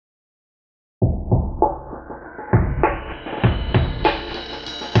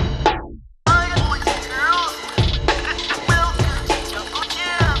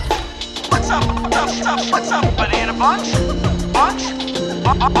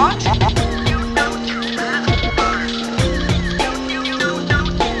Welcome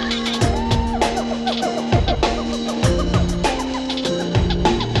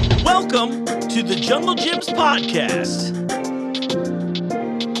to the Jungle Gyms podcast.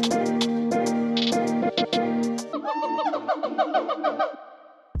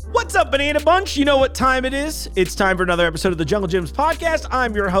 What's up, Banana Bunch? You know what time it is. It's time for another episode of the Jungle Gyms podcast.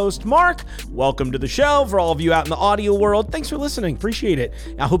 I'm your host, Mark. Welcome to the show. For all of you out in the audio world, thanks for listening. Appreciate it.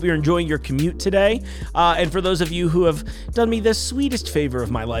 I hope you're enjoying your commute today. And for those of you who have done me the sweetest favor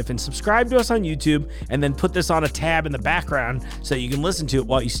of my life and subscribed to us on YouTube and then put this on a tab in the background so you can listen to it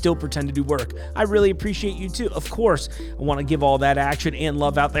while you still pretend to do work, I really appreciate you too. Of course, I want to give all that action and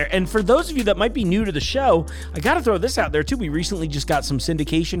love out there. And for those of you that might be new to the show, I got to throw this out there too. We recently just got some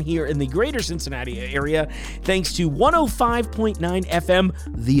syndication here in the greater Cincinnati area, thanks to 105.9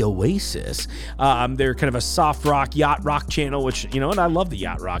 FM, The Oasis. They're kind of a soft rock, yacht rock channel, which, you know what, I love the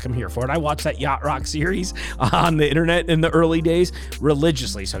yacht rock. I'm here for it. I watched that yacht rock series on the internet in the early days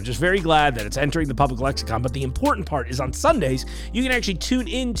religiously, so I'm just very glad that it's entering the public lexicon. But the important part is on Sundays, you can actually tune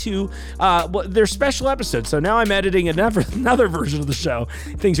into their special episodes. So now I'm editing another version of the show.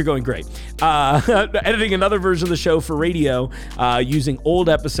 Things are going great. Editing another version of the show for radio using old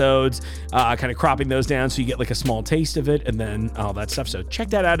episodes, kind of cropping those down so you get like a small taste of it and then all that stuff. So check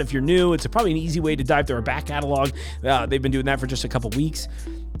that out if you're new. It's probably an easy way to dive through our back catalog. They've been doing that for just a couple weeks.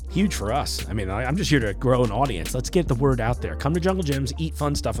 Huge for us. I mean, I'm just here to grow an audience. Let's get the word out there. Come to Jungle Gyms, eat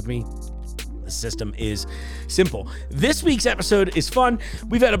fun stuff with me. The system is simple. This week's episode is fun.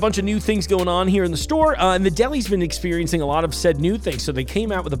 We've had a bunch of new things going on here in the store, and the deli's been experiencing a lot of said new things. So they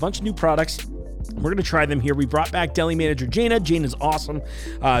came out with a bunch of new products. We're going to try them here. We brought back Deli Manager Jayna. Jayna's awesome.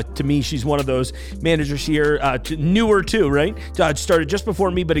 To me, she's one of those managers here, newer too, right? Started just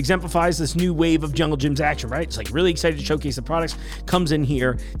before me, but exemplifies this new wave of Jungle Gyms action, right? It's like really excited to showcase the products, comes in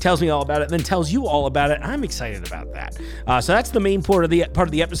here, tells me all about it, and then tells you all about it. I'm excited about that. So that's the main part of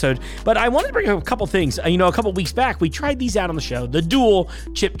the episode. But I wanted to bring up a couple things. A couple weeks back, we tried these out on the show, the dual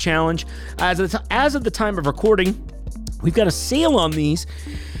chip challenge. As of the time of recording, we've got a sale on these.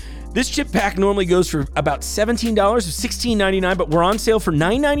 This chip pack normally goes for about $17 or $16.99, but we're on sale for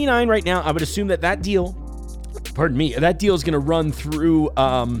 $9.99 right now. I would assume that deal is going to run through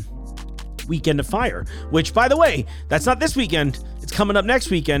Weekend of Fire, which, by the way, that's not this weekend. It's coming up next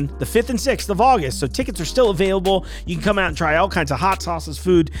weekend, the 5th and 6th of August. So tickets are still available. You can come out and try all kinds of hot sauces,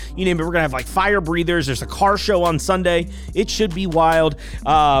 food, you name it. We're going to have like fire breathers. There's a car show on Sunday. It should be wild.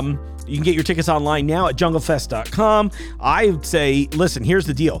 You can get your tickets online now at junglefest.com. I would say, listen, here's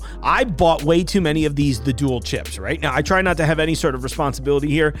the deal. I bought way too many of the dual chips, right? Now, I try not to have any sort of responsibility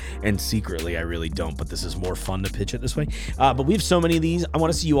here, and secretly, I really don't, but this is more fun to pitch it this way. But we have so many of these. I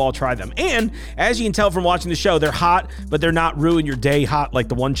want to see you all try them. And as you can tell from watching the show, they're hot, but they're not ruin your day hot like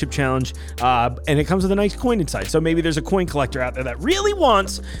the one chip challenge. And it comes with a nice coin inside. So maybe there's a coin collector out there that really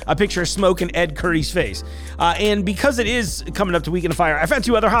wants a picture of Smoke and Ed Curry's face. And because it is coming up to Weekend of Fire, I've had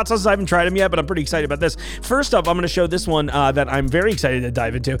two other hot sauces. I haven't tried them yet, but I'm pretty excited about this. First up, I'm going to show this one that I'm very excited to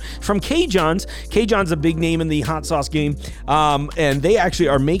dive into from K-John's. K-John's a big name in the hot sauce game, and they actually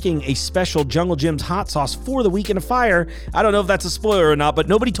are making a special Jungle Gyms hot sauce for the Weekend of Fire. I don't know if that's a spoiler or not, but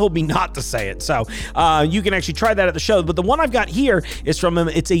nobody told me not to say it, so you can actually try that at the show. But the one I've got here is from them.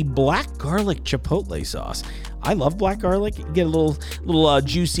 It's a black garlic chipotle sauce. I love black garlic. You get a little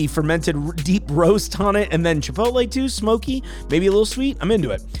juicy fermented deep roast on it, and then chipotle too, smoky, maybe a little sweet. I'm into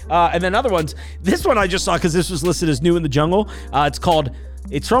it. And then other ones. This one I just saw because this was listed as new in the jungle.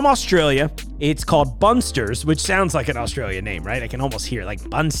 It's from Australia. It's called Bunsters, which sounds like an Australian name, right? I can almost hear like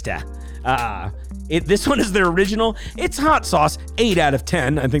Bunster. This one is their original. It's hot sauce, 8 out of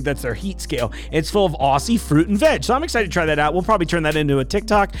 10. I think that's their heat scale. It's full of Aussie fruit and veg. So I'm excited to try that out. We'll probably turn that into a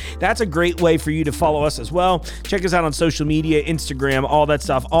TikTok. That's a great way for you to follow us as well. Check us out on social media, Instagram, all that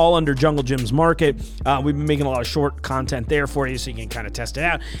stuff, all under Jungle Gyms Market. We've been making a lot of short content there for you so you can kind of test it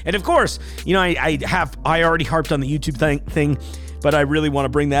out. And of course, I already harped on the YouTube thing, but I really want to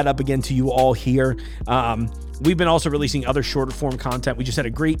bring that up again to you all here. We've been also releasing other shorter form content. We just had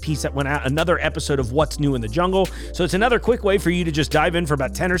a great piece that went out, another episode of What's New in the Jungle. So it's another quick way for you to just dive in for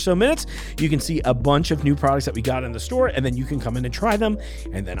about 10 or so minutes. You can see a bunch of new products that we got in the store, and then you can come in and try them.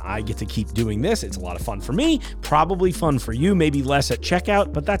 And then I get to keep doing this. It's a lot of fun for me, probably fun for you, maybe less at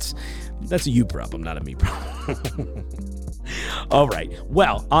checkout, but that's a you problem, not a me problem. All right.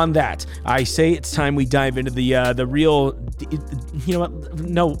 Well, on that, I say it's time we dive into the real. You know what?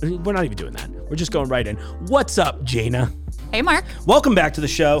 No, we're not even doing that. We're just going right in. What's up, Jayna? Hey, Mark. Welcome back to the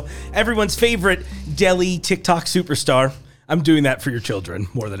show. Everyone's favorite deli TikTok superstar. I'm doing that for your children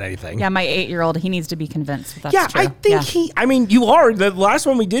more than anything. Yeah, my 8-year-old, he needs to be convinced that that's true. I think you are. The last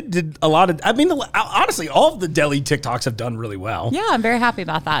one we did a lot of, honestly, all of the deli TikToks have done really well. Yeah, I'm very happy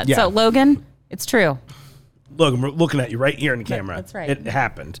about that. Yeah. So, Logan, it's true. Logan, we're looking at you right here in the camera. That's right. It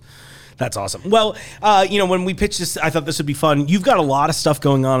happened. That's awesome. Well, when we pitched this, I thought this would be fun. You've got a lot of stuff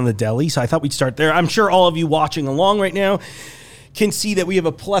going on in the deli, so I thought we'd start there. I'm sure all of you watching along right now can see that we have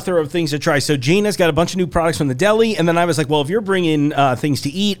a plethora of things to try. So Jayna's got a bunch of new products from the deli, and then I was like, well, if you're bringing things to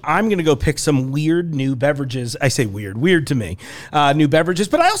eat, I'm going to go pick some weird new beverages. I say weird to me, new beverages,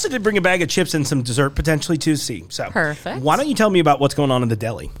 but I also did bring a bag of chips and some dessert potentially to see. So perfect. Why don't you tell me about what's going on in the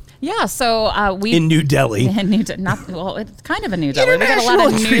deli? Yeah, so we in New Delhi. It's kind of a new Delhi. We got a lot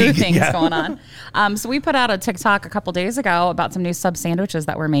of new things going on. So we put out a TikTok a couple days ago about some new sub sandwiches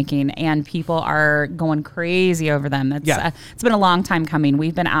that we're making, and people are going crazy over them. It's been a long time coming.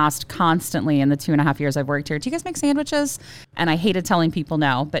 We've been asked constantly in the 2.5 years I've worked here, do you guys make sandwiches? And I hated telling people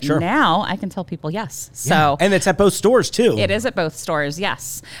no, but now I can tell people yes. So and it's at both stores too. It is at both stores,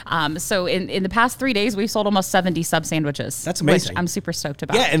 yes. So in the past 3 days, we've sold almost 70 sub sandwiches. That's amazing. Which I'm super stoked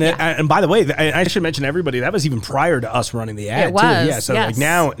about. Yeah, and by the way, I should mention everybody, that was even prior to us running the ad. It was, too. Yeah, so like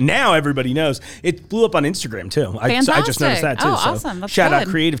now everybody knows. It blew up on Instagram too. I just noticed that too. Oh, so awesome. That's shout good. out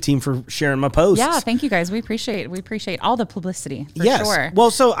creative team for sharing my posts. Yeah, thank you guys. We appreciate all the publicity for sure. Well,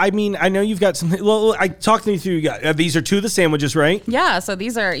 so I know you've got some. Well, I talked me through. These are two of the sandwiches, right? Yeah. So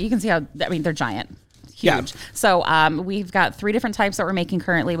these are. You can see how. They're giant. Huge. Yeah. So we've got 3 different types that we're making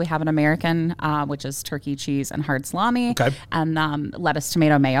currently. We have an American, which is turkey, cheese, and hard salami. Okay. And lettuce,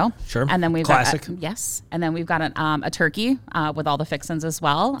 tomato, mayo. Sure. And then we've Classic. got yes. And then we've got a turkey with all the fixins as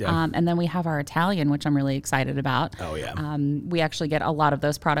well. Yeah. And then we have our Italian, which I'm really excited about. Oh yeah. We actually get a lot of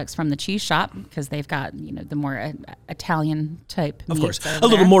those products from the cheese shop because they've got the more Italian type. Of course, a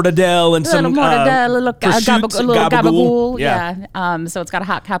little mortadella and some mortadella, a little gabagool. Yeah. So it's got a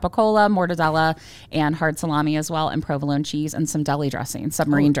hot capicola, mortadella, and hard salami as well, and provolone cheese, and some deli dressing,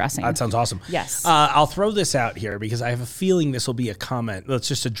 submarine dressing. That sounds awesome. Yes. I'll throw this out here because I have a feeling this will be a comment. Let's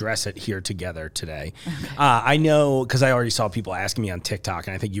just address it here together today. Okay. I know because I already saw people asking me on TikTok,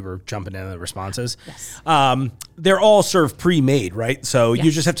 and I think you were jumping into the responses. Yes. They're all served pre-made, right? So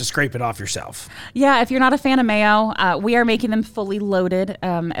you just have to scrape it off yourself. Yeah, if you're not a fan of mayo, we are making them fully loaded,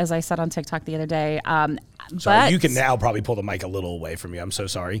 as I said on TikTok the other day. Sorry, you can now probably pull the mic a little away from you. I'm so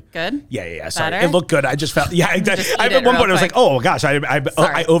sorry. Good? Yeah. Sorry. Better? It looked good. I just felt, at one point I was like, oh gosh,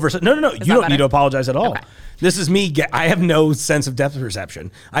 I oversaid. No. You don't need to apologize at all. Okay. This is me. I have no sense of depth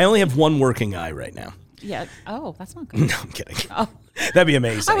perception. I only have one working eye right now. Yeah. Oh, that's not good. No, I'm kidding. Oh. That'd be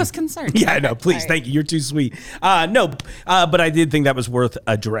amazing. I was concerned. Yeah, no, please. Right. Thank you. You're too sweet. But I did think that was worth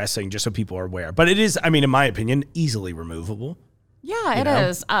addressing just so people are aware. But it is, in my opinion, easily removable. Yeah, it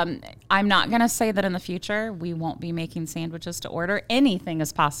is. I'm not going to say that in the future we won't be making sandwiches to order. Anything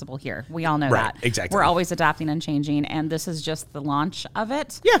is possible here. We all know that. Exactly. We're always adapting and changing, and this is just the launch of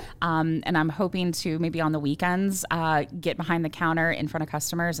it. Yeah. And I'm hoping to maybe on the weekends get behind the counter in front of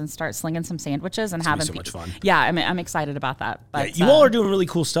customers and start slinging some sandwiches and having so much fun. Yeah, I'm excited about that. But, you all are doing really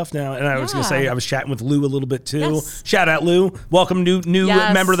cool stuff now, and I was going to say I was chatting with Lou a little bit too. Yes. Shout out Lou. Welcome new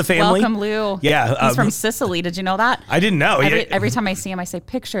member of the family. Welcome Lou. Yeah. He's from Sicily. Did you know that? I didn't know. Every time I see him, I say,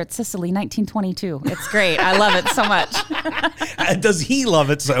 picture it, Sicily, 1922. It's great. I love it so much. Does he love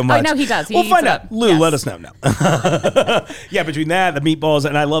it so much? Oh, no, he does. We'll find out. Lou, let us know. No. Yeah, between that, the meatballs,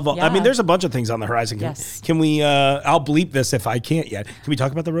 and I love all, there's a bunch of things on the horizon. Can we, I'll bleep this if I can't yet. Can we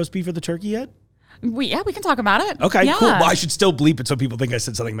talk about the roast beef or the turkey yet? We can talk about it. Okay, cool. Well, I should still bleep it so people think I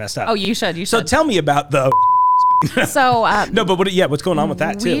said something messed up. Oh, you should. So tell me about the... So no, but what's going on with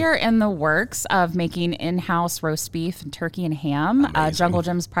that too? We are in the works of making in-house roast beef and turkey and ham, Jungle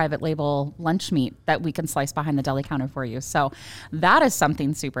Jim's private label lunch meat that we can slice behind the deli counter for you. So that is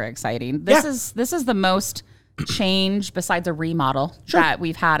something super exciting. This is the most change besides a remodel that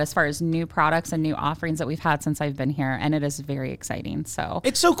we've had as far as new products and new offerings that we've had since I've been here, and it is very exciting. So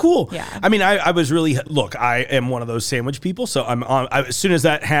it's so cool. Yeah, I was really I am one of those sandwich people, so as soon as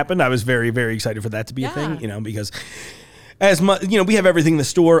that happened, I was very, very excited for that to be a thing. Because as much, we have everything in the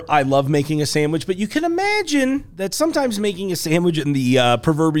store. I love making a sandwich, but you can imagine that sometimes making a sandwich in the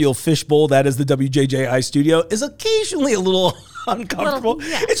proverbial fishbowl that is the WJJI studio is occasionally a little uncomfortable.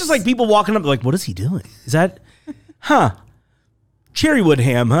 It's just like people walking up like, what is he doing? Is that, cherrywood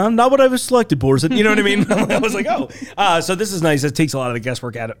ham, huh? Not what I was selected for. You know what I mean? I was like, so this is nice. It takes a lot of the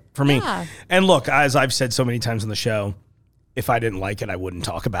guesswork out of it for me. And look, as I've said so many times on the show, if I didn't like it, I wouldn't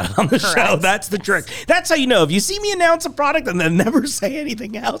talk about it on the show. That's the trick. That's how you know. If you see me announce a product and then never say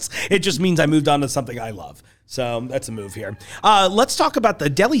anything else, it just means I moved on to something I love. So that's a move here. Let's talk about the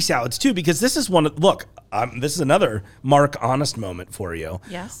deli salads too, because this is this is another Mark honest moment for you.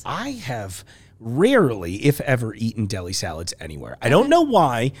 Yes. I have rarely, if ever, eaten deli salads anywhere. I don't know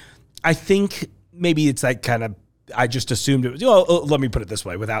why. I think maybe it's like kind of, I just assumed it was, let me put it this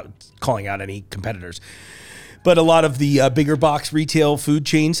way without calling out any competitors. But a lot of the bigger box retail food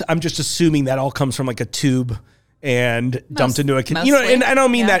chains, I'm just assuming that all comes from like a tube and dumped into a, and I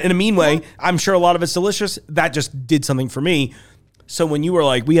don't mean that in a mean way. I'm sure a lot of it's delicious. That just did something for me. So when you were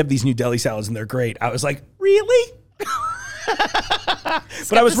like, we have these new deli salads and they're great, I was like, really?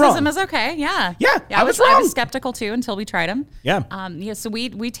 But I was wrong. Skepticism is okay. Yeah. I was wrong. I was skeptical too until we tried them. Yeah. So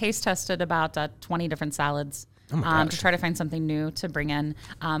we taste tested about 20 different salads. To try to find something new to bring in.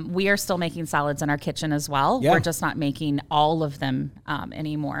 We are still making salads in our kitchen as well. Yeah. We're just not making all of them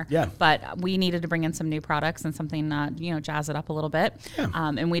anymore. Yeah. But we needed to bring in some new products and something, jazz it up a little bit. Yeah.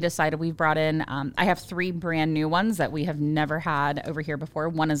 And we decided we've brought in, I have 3 brand new ones that we have never had over here before.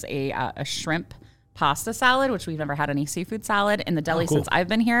 One is a shrimp pasta salad, which we've never had any seafood salad in the deli since I've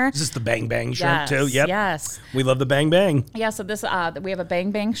been here. Is this the Bang Bang shrimp too? Yep. Yes. We love the Bang Bang. Yeah, so this we have a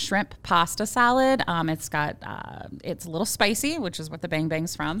Bang Bang shrimp pasta salad. It's got it's a little spicy, which is what the Bang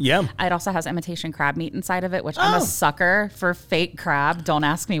Bang's from. Yeah. It also has imitation crab meat inside of it, which I'm a sucker for fake crab. Don't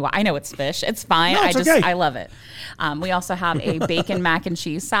ask me why. I know it's fish. It's fine. No, it's okay. I love it. We also have a bacon mac and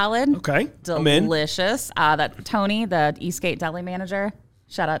cheese salad. Okay. Delicious. That Tony, the Eastgate Deli Manager.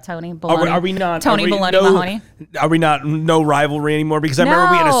 Shout out Tony Bologna. Are we not Tony Bologna Mahoney? Are we not no rivalry anymore? Because I remember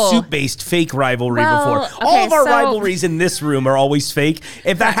we had a soup-based fake rivalry before. Okay, all of our rivalries in this room are always fake.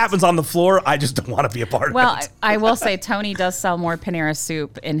 If that happens on the floor, I just don't want to be a part of it. Well, I will say Tony does sell more Panera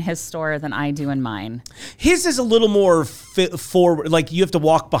soup in his store than I do in mine. His is a little more forward. Like you have to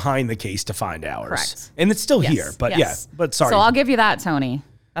walk behind the case to find ours. Correct. And it's still here, but but sorry. So I'll give you that, Tony.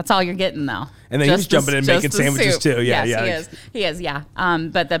 That's all you're getting, though. And then he's jumping in making sandwiches, too. Yeah, yes, he is, yeah.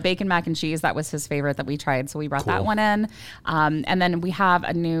 But the bacon mac and cheese, that was his favorite that we tried, so we brought that one in. And then we have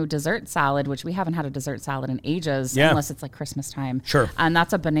a new dessert salad, which we haven't had a dessert salad in ages, unless it's like Christmas time. Sure. And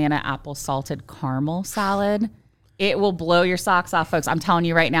that's a banana apple salted caramel salad. It will blow your socks off, folks. I'm telling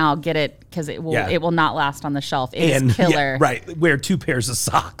you right now, get it, because it will not last on the shelf. It is killer. Yeah, right. Wear 2 pairs of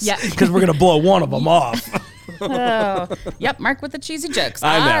socks. Yeah. Because we're going to blow one of them off. Yep, Mark with the cheesy jokes.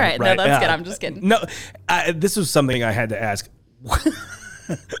 I know, all right. No, that's good. I'm just kidding. No, this was something I had to ask.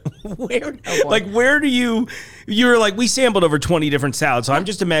 Where do you're like, we sampled over 20 different salads, so I'm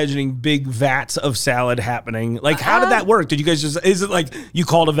just imagining big vats of salad happening. Like, how did that work? Did you guys is it like you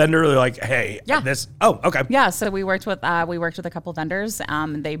called a vendor, they're like, hey, okay. Yeah, so we worked with a couple vendors.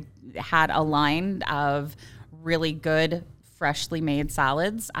 They had a line of really good freshly made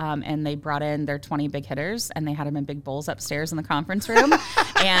salads, and they brought in their 20 big hitters, and they had them in big bowls upstairs in the conference room.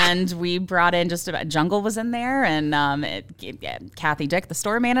 And we brought in just about Jungle was in there, and Kathy Dick, the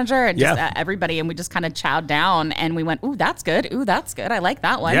store manager, and just everybody, and we just kind of chowed down, and we went, ooh, that's good. Ooh, that's good. I like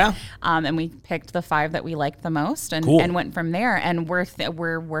that one. Yeah. And we picked the 5 that we liked the most, and went from there. And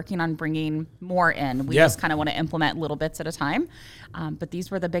we're working on bringing more in. We just kind of want to implement little bits at a time. But these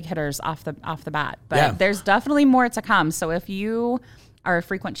were the big hitters off the bat. But there's definitely more to come. So if you are a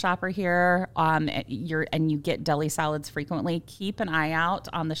frequent shopper here, and you get deli salads frequently, keep an eye out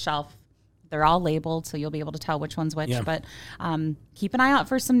on the shelf. They're all labeled, so you'll be able to tell which one's which. Yeah. But keep an eye out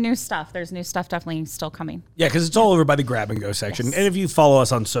for some new stuff. There's new stuff definitely still coming. Yeah, because it's all over by the grab and go section. Yes. And if you follow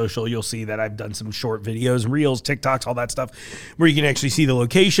us on social, you'll see that I've done some short videos, reels, TikToks, all that stuff, where you can actually see the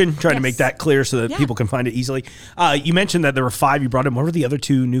location, trying to make that clear so that people can find it easily. You mentioned that there were 5 you brought in. What were the other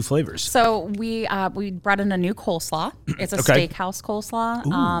 2 new flavors? So we brought in a new coleslaw. It's a steakhouse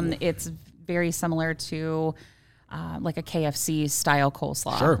coleslaw. It's very similar to like a KFC style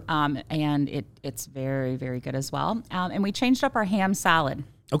coleslaw. Sure. And it's very, very good as well. And we changed up our ham salad.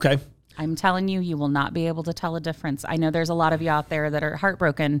 Okay. I'm telling you, you will not be able to tell a difference. I know there's a lot of you out there that are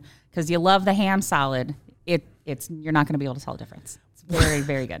heartbroken because you love the ham salad. You're not going to be able to tell a difference. It's very,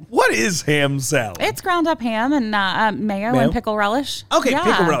 very good. What is ham salad? It's ground up ham and mayo and pickle relish. Okay,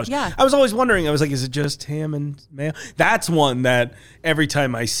 pickle relish. Yeah. I was always wondering, I was like, is it just ham and mayo? That's one that every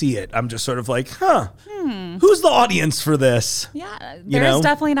time I see it, I'm just sort of like, who's the audience for this? Yeah, there's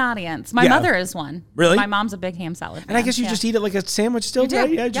definitely an audience. My mother is one. Really? My mom's a big ham salad fan. And I guess you just eat it like a sandwich still?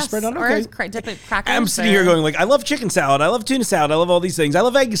 Yeah, just spread on. Okay. Or dip it crackers. I'm sitting here going like, I love chicken salad. I love tuna salad. I love all these things. I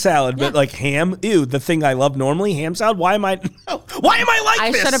love egg salad. But like ham, the thing I love normally, ham salad. Why Why am I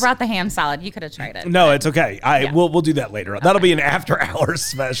like this? I should have brought the ham salad. You could have tried it. No, it's okay. We'll do that later. Okay. That'll be an after hours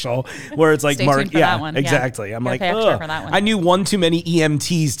special where it's like Stay tuned for that one. Exactly. I'm like, for that one. I knew one too many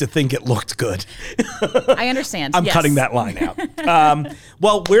EMTs to think it looked good. I understand. I'm cutting that line out.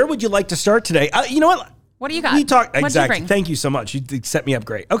 Well, where would you like to start today? You know what? What do you got? We talked What'd exactly. You bring? Thank you so much. You set me up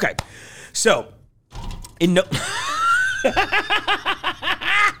great. Okay, so in no.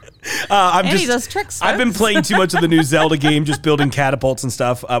 He does tricks. I've been playing too much of the new Zelda game, just building catapults and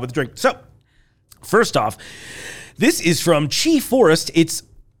stuff with the drink. So, first off, this is from Chi Forest. It's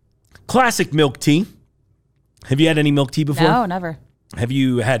classic milk tea. Have you had any milk tea before? No, never. Have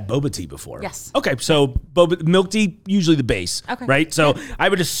you had boba tea before? Yes. Okay, so milk tea, usually the base, right? So I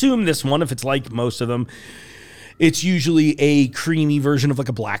would assume this one, if it's like most of them, it's usually a creamy version of like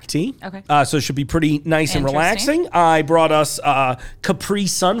a black tea. Okay. So it should be pretty nice and relaxing. I brought us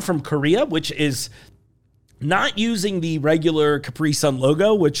Capri-Sun from Korea, which is not using the regular Capri-Sun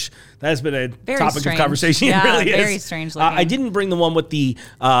logo, which that has been a topic of conversation. Yeah, it really is. Very strange looking. I didn't bring the one with the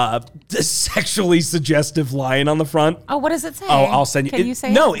sexually suggestive lion on the front. Oh, what does it say? Oh, I'll send you. Can you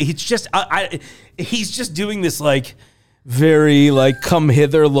say no, it? it's just he's just doing this like very like come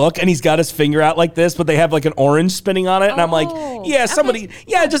hither look, and he's got his finger out like this, but they have like an orange spinning on it, and I'm like,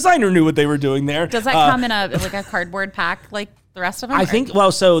 a designer knew what they were doing there. Does that come in a cardboard pack like the rest of them? I think,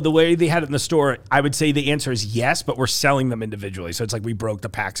 well, so the way they had it in the store, I would say the answer is yes, but we're selling them individually. So it's like we broke the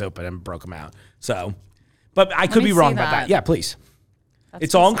packs open and broke them out. So, but I could be wrong about that. Yeah, please.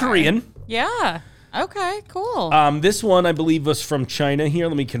 It's all in Korean. Yeah. Okay, cool. This one, I believe, was from China here.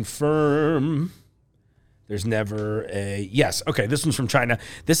 Let me confirm. There's never a... Yes, okay, this one's from China.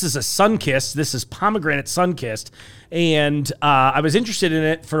 This is a Sunkist. This is pomegranate Sunkist. And I was interested in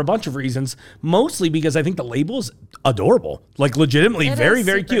it for a bunch of reasons, mostly because I think the label is adorable. Like, legitimately very,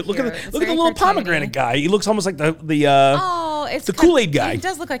 very cute. Look at the little pomegranate guy. He looks almost like the Kool-Aid guy. He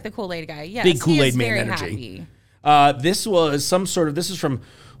does look like the Kool-Aid guy, yes. Big Kool-Aid man energy. This was this is from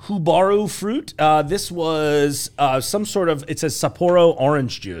Hubaru Fruit. This was some sort of... It says Sapporo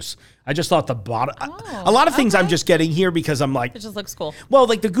orange juice. I just thought the bottom... a lot of things I'm just getting here because I'm like... It just looks cool. Well,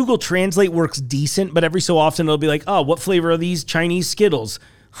 like the Google Translate works decent, but every so often it'll be like, oh, what flavor are these Chinese Skittles?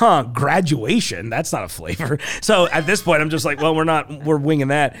 Graduation. That's not a flavor. So at this point, I'm just like, well, we're winging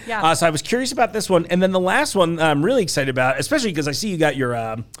that. Yeah. So I was curious about this one. And then the last one I'm really excited about, especially because I see you got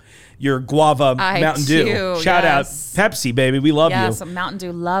your guava Mountain Dew. Shout out Pepsi, baby. We love you. Yes, a Mountain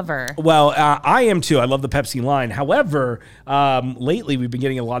Dew lover. Well, I am too. I love the Pepsi line. However, lately we've been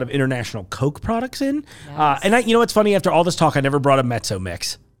getting a lot of international Coke products in. Yes. And you know what's funny? After all this talk, I never brought a Mezzo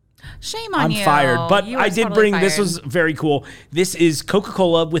mix. Shame on you. I'm fired. But I did totally bring, fired. this was very cool. This is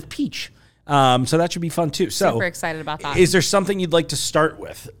Coca-Cola with peach. So that should be fun too. So super excited about that. Is there something you'd like to start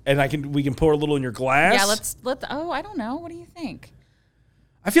with? And we can pour a little in your glass. Yeah, I don't know. What do you think?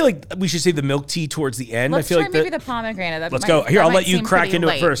 I feel like we should save the milk tea towards the end. Let's I feel try like maybe the pomegranate. Let's go. Here, I'll let you crack into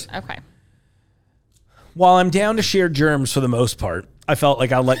it first. Okay. While I'm down to share germs for the most part, I felt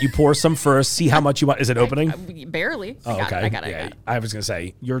like I'll let you pour some first, see how much you want. Is it opening? Barely. Oh, okay. I got it. I was going to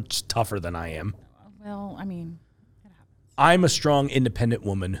say, you're tougher than I am. Well, I mean, I'm a strong, independent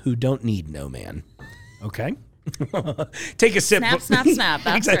woman who don't need no man. Okay? Take a sip. Snap.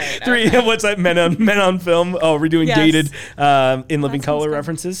 That's exactly. right. Okay. What's that? Men on film. Oh, we're doing dated in living color good.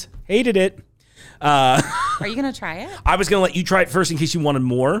 references. Hated it. Are you going to try it? I was going to let you try it first in case you wanted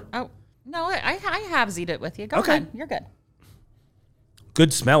more. Oh, no, I have Z'd it with you. Go ahead. You're good.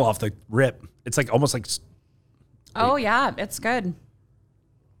 Good smell off the rip. It's like almost like... Oh, yeah. It's good.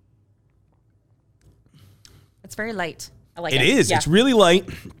 It's very light. I like it. It is. Yeah. It's really light.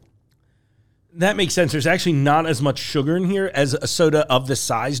 That makes sense. There's actually not as much sugar in here as a soda of this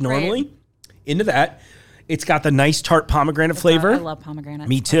size normally. Right. Into that. It's got the nice tart pomegranate flavor. I love pomegranate.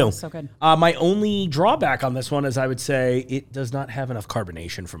 Me too. So good. My only drawback on this one is I would say it does not have enough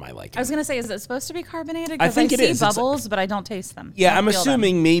carbonation for my liking. I was going to say, is it supposed to be carbonated? I think it is. I see bubbles, but I don't taste them. Yeah, I'm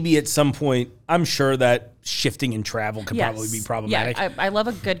assuming maybe at some point, I'm sure that shifting in travel could probably be problematic. Yeah, I love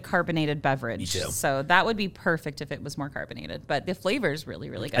a good carbonated beverage. Me too. So that would be perfect if it was more carbonated. But the flavor is really,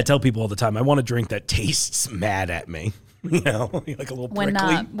 really good. I tell people all the time, I want a drink that tastes mad at me. You know, like a little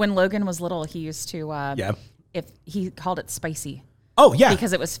prickly. When Logan was little, he used to... If he called it spicy. Oh, yeah.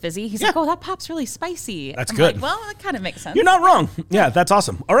 Because it was fizzy. He's like, oh, that pop's really spicy. That's good. Like, well, that kind of makes sense. You're not wrong. Yeah, that's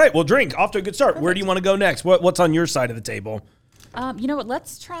awesome. All right, well, drink. Off to a good start. Perfect. Where do you want to go next? What's on your side of the table? You know what?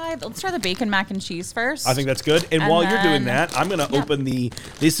 Let's try the bacon mac and cheese first. I think that's good. And while you're doing that, I'm going to open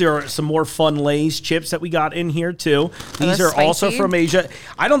these are some more fun Lay's chips that we got in here too. These are also from Asia.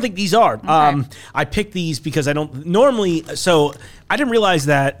 I don't think these are. Okay. I picked these because I don't normally, so I didn't realize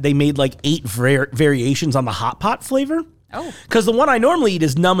that they made like 8 variations on the hot pot flavor. Oh. Because the one I normally eat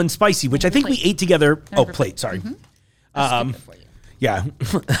is numb and spicy, which I think we ate together. Oh, plate, sorry. For you. Yeah,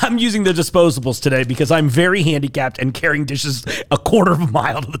 I'm using the disposables today because I'm very handicapped and carrying dishes a quarter of a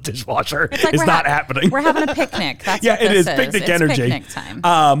mile to the dishwasher is not happening. We're having a picnic. That's yeah, what this it is picnic energy. Picnic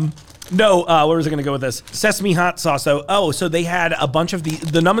time. No, where was I going to go with this? Sesame hot sauce. So they had a bunch of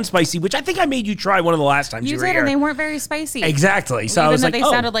the numb and spicy, which I think I made you try one of the last times you were here. And they weren't very spicy. Exactly. So I was like, they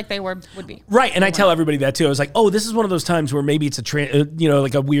sounded like they would be. Right, and I tell everybody that too. I was like, this is one of those times where maybe it's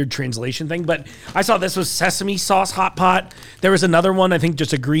like a weird translation thing. But I saw this was sesame sauce hot pot. There was another one, I think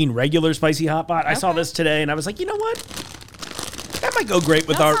just a green regular spicy hot pot. I saw this today, and I was like, you know what? That might go great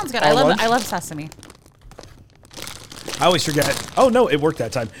with that our. Sounds good. I love sesame. I always forget. Oh, no, it worked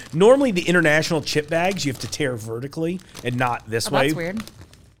that time. Normally, the international chip bags, you have to tear vertically and not this way. That's weird.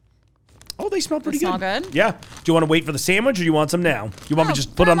 Oh, they smell pretty good. Smell good? Yeah. Do you want to wait for the sandwich or do you want some now? You want me to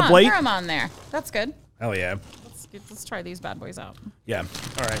just put it on the plate? Throw them on there. That's good. Hell yeah. Let's try these bad boys out. Yeah.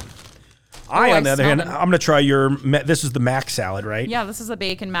 All right. On the other hand, I'm going to try this is the mac salad, right? Yeah, this is the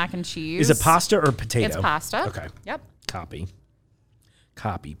bacon mac and cheese. Is it pasta or potato? It's pasta. Okay. Yep. Copy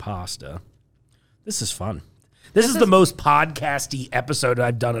pasta. This is fun. This is the most podcasty episode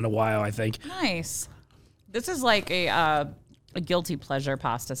I've done in a while, I think. Nice. This is like a guilty pleasure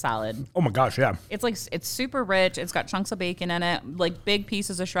pasta salad. Oh my gosh, yeah. It's super rich. It's got chunks of bacon in it, like big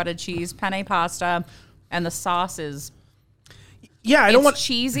pieces of shredded cheese, penne pasta, and the sauce is it's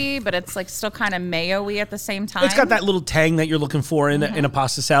cheesy, but it's like still kind of mayo-y at the same time. It's got that little tang that you're looking for in a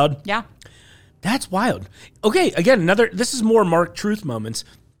pasta salad. Yeah. That's wild. Okay, again, this is more Mark Truth moments.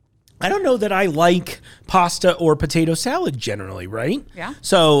 I don't know that I like pasta or potato salad generally, right? Yeah.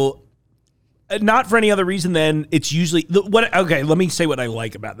 So, not for any other reason than it's usually okay, let me say what I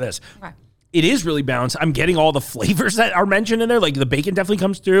like about this. Okay. It is really balanced. I'm getting all the flavors that are mentioned in there. Like the bacon definitely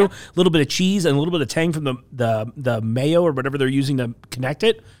comes through, a little bit of cheese and a little bit of tang from the mayo or whatever they're using to connect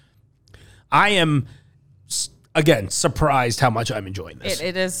it. I am again surprised how much I'm enjoying this.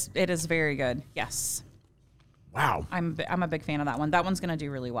 It is very good. Yes. Wow. I'm a big fan of that one. That one's going to do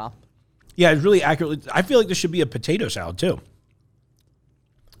really well. Yeah, it's really accurate. I feel like this should be a potato salad too.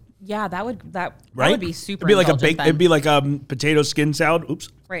 Yeah, that would be super. It'd be like a potato skin salad. Oops.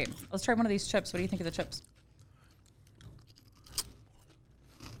 Great. Let's try one of these chips. What do you think of the chips?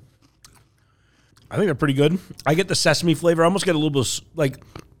 I think they're pretty good. I get the sesame flavor. I almost get a little bit like.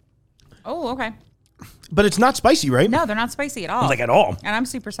 Oh, okay. But it's not spicy, right? No, they're not spicy at all. Like at all. And I'm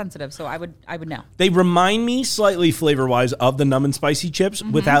super sensitive, so I would know. They remind me slightly flavor-wise of the numb and spicy chips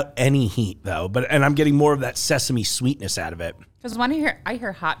without any heat, though. And I'm getting more of that sesame sweetness out of it. Because when I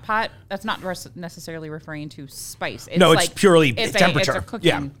hear hot pot, that's not necessarily referring to spice. It's purely temperature. It's a cooking.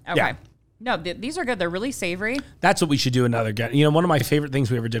 Yeah. Okay. Yeah. No, these are good. They're really savory. That's what we should do another. One of my favorite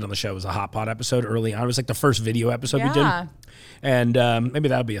things we ever did on the show was a hot pot episode early on. It was like the first video episode we did. And maybe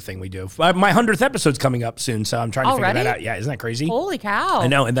that'll be a thing we do. My 100th episode's coming up soon, so I'm trying to figure that out. Yeah, isn't that crazy? Holy cow! I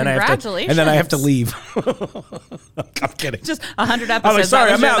know, and then I have to leave. I'm kidding. Just 100 episodes. I'm like,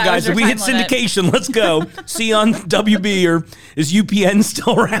 sorry, I'm out, guys. We hit syndication. Let's go. See you on WB, or is UPN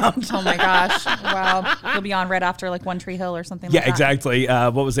still around? Oh my gosh! Wow, you'll be on right after like One Tree Hill or something. Yeah, exactly.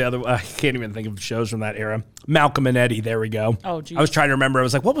 What was the other? I can't even think of shows from that era. Malcolm and Eddie. There we go. Oh, geez. I was trying to remember. I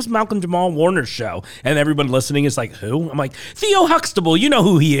was like, what was Malcolm Jamal Warner's show? And everyone listening is like, who? I'm like, Theo Huxtable. You know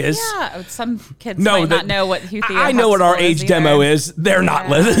who he is. Yeah. Some kids might not know who Theo Huxtable is. I know what our age demo is. They're not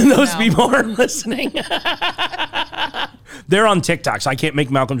listening. Those people aren't listening. They're on TikTok, so I can't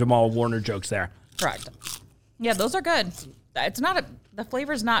make Malcolm Jamal Warner jokes there. Correct. Yeah, those are good. The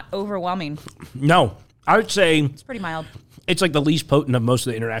flavor's not overwhelming. No. I would say it's pretty mild. It's like the least potent of most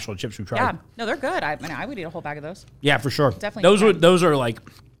of the international chips we've tried. Yeah, no, they're good. I would eat a whole bag of those. Yeah, for sure. Definitely. Those are like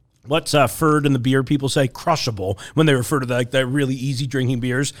what's Ferd and the beer people say crushable when they refer to the really easy drinking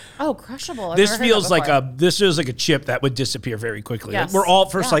beers. Oh, crushable! This feels like a chip that would disappear very quickly. Yes. We're all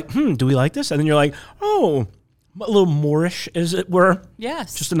first like, do we like this? And then you're like, oh, a little Moorish, as it were.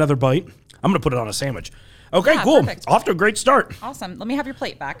 Yes. Just another bite. I'm gonna put it on a sandwich. Okay, cool. Perfect. Off to a great start. Awesome. Let me have your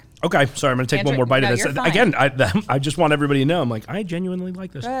plate back. Okay, sorry, I'm going to take one more bite of this. You're fine. Again, I just want everybody to know, I'm like, I genuinely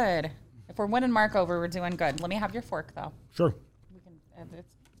like this. Good. If we're winning Mark over, we're doing good. Let me have your fork, though. Sure.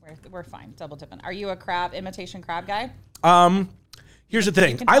 We're fine. Double dipping. Are you a imitation crab guy? Here's the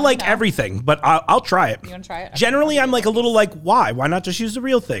thing. I like everything, but I'll try it. You want to try it? Generally, I'm like a little like, why? Why not just use the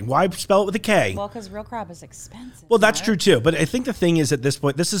real thing? Why spell it with a K? Well, because real crab is expensive. Well, that's true too. But I think the thing is, at this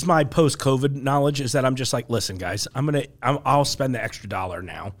point, this is my post-COVID knowledge, is that I'm just like, listen, guys, I'll spend the extra $1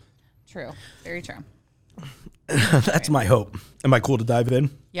 now. True. Very true. That's my hope. Am I cool to dive in?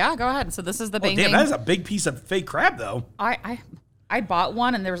 Yeah, go ahead. So this is the bang. Damn, that is a big piece of fake crab, though. I bought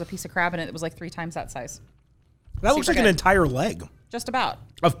one, and there was a piece of crab in it that was like 3 times that size. That looks like an entire leg. Just about.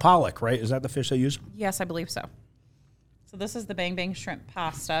 Of pollock, right? Is that the fish they use? Yes, I believe so. So this is the Bang Bang shrimp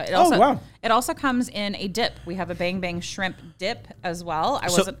pasta. Wow. It also comes in a dip. We have a Bang Bang shrimp dip as well.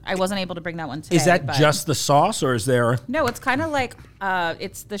 I wasn't able to bring that one today. Is that just the sauce, or is there? No, it's kind of like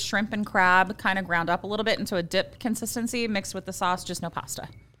it's the shrimp and crab kind of ground up a little bit into a dip consistency mixed with the sauce, just no pasta.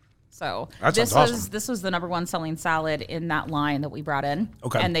 So this was the #1 selling salad in that line that we brought in.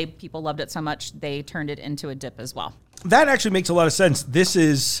 Okay. And people loved it so much they turned it into a dip as well. That actually makes a lot of sense. This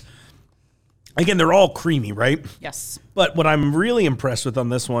is, again, they're all creamy, right? Yes. But what I'm really impressed with on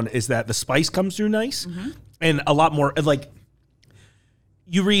this one is that the spice comes through nice and a lot more, like,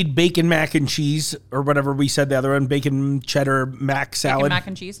 you read bacon mac and cheese or whatever we said the other one, bacon cheddar mac salad. Bacon mac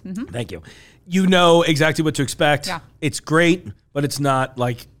and cheese. Mm-hmm. Thank you. You know exactly what to expect. Yeah. It's great, but it's not,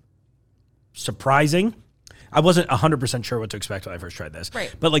 like, surprising. I wasn't 100% sure what to expect when I first tried this.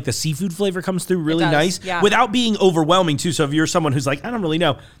 Right. But, like, the seafood flavor comes through really nice without being overwhelming, too. So if you're someone who's like, I don't really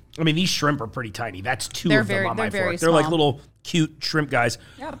know. I mean, these shrimp are pretty tiny. That's two of them on my fork. They're like little cute shrimp guys.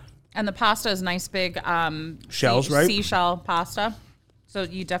 Yeah. And the pasta is nice big shells, right? Seashell pasta. So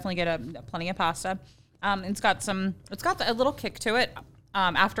you definitely get plenty of pasta. It's got a little kick to it.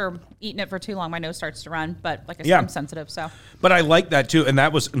 After eating it for too long, my nose starts to run. But like I said, I'm sensitive, so. But I like that, too. And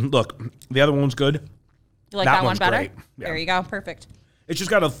that was, look, the other one's good. You like that one better? Great. Yeah. There you go. Perfect. It's just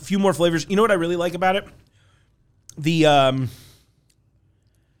got a few more flavors. You know what I really like about it?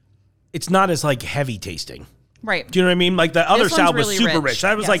 It's not as, like, heavy tasting. Right. Do you know what I mean? Like the other salad was really super rich.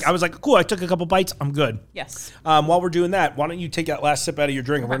 I was like, cool. I took a couple bites. I'm good. Yes. While we're doing that, why don't you take that last sip out of your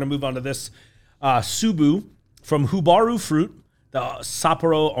drink? And we're going to move on to this Subu from Hubaru Fruit, the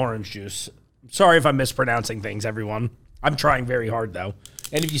Sapporo orange juice. Sorry if I'm mispronouncing things, everyone. I'm trying very hard, though.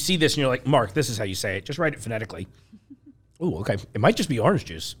 And if you see this and you're like, Mark, this is how you say it, just write it phonetically. Ooh, okay. It might just be orange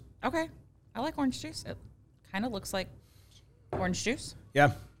juice. Okay. I like orange juice. It kind of looks like orange juice.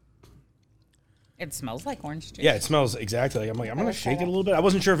 Yeah. It smells like orange juice. Yeah, it smells exactly like. I'm going to shake it a little bit. I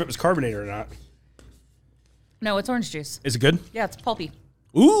wasn't sure if it was carbonated or not. No, it's orange juice. Is it good? Yeah, it's pulpy.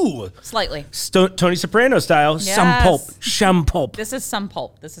 Ooh. Slightly. Tony Soprano style. Yes. Some pulp. Some pulp. This is some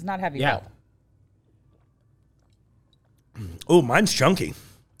pulp. This is not heavy pulp. Oh, mine's chunky.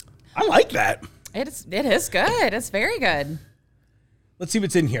 I like that. It is good. It's very good. Let's see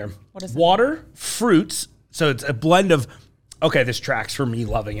what's in here. What is it? Water, fruits. So it's a blend of, okay, this tracks for me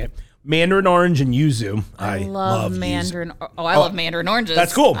loving it. Mandarin orange and yuzu. I love mandarin. I love mandarin oranges.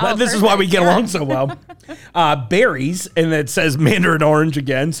 That's cool. Oh, this is why we get along so well. Berries, and it says mandarin orange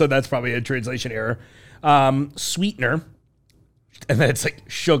again, so that's probably a translation error. Sweetener, and then it's like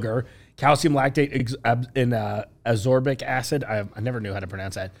sugar, calcium lactate, and ascorbic acid. I never knew how to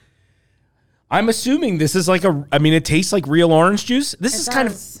pronounce that. I'm assuming this is like it tastes like real orange juice. This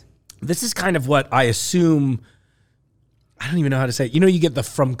is kind of what I assume. I don't even know how to say it. You know, you get the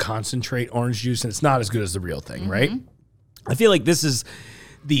from concentrate orange juice, and it's not as good as the real thing, right? I feel like this is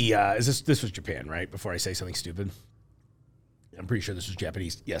the this was Japan, right? Before I say something stupid. I'm pretty sure this was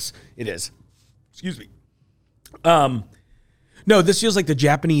Japanese. Yes, it is. Excuse me. No, this feels like the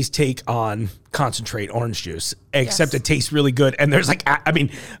Japanese take on concentrate orange juice, except it tastes really good. And there's like,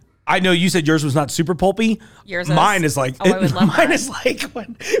 I know you said yours was not super pulpy. Mine is like, I would love mine that. is like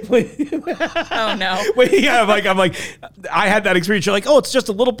when oh no. Yeah, I'm like, I had that experience. You're like, oh, it's just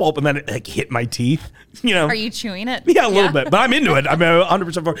a little pulp, and then it like hit my teeth. You know? Are you chewing it? Yeah, a little bit, but I'm into it. I'm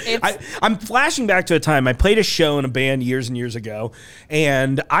 100% for it. I'm flashing back to a time I played a show in a band years and years ago,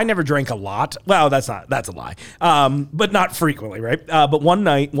 and I never drank a lot. Well, that's a lie, but not frequently, right? But one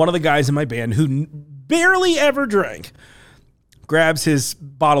night, one of the guys in my band who barely ever drank grabs his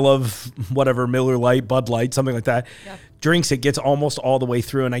bottle of whatever, Miller Lite, Bud Light, something like that, drinks it, gets almost all the way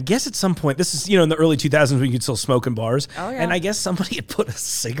through. And I guess at some point, this is, in the early 2000s when you could still smoke in bars. Oh, yeah. And I guess somebody had put a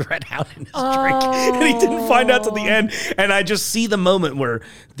cigarette out in his drink and he didn't find out till the end. And I just see the moment where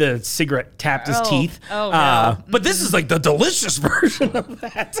the cigarette tapped his teeth. Oh, no. But this is like the delicious version of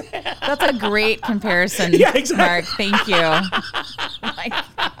that. That's a great comparison, Yeah, exactly. Mark. Thank you.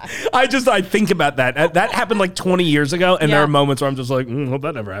 I think about that. That happened like 20 years ago, and there are moments where I'm just like, hope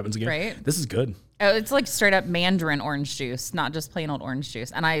that never happens again. Right? This is good. It's like straight up mandarin orange juice, not just plain old orange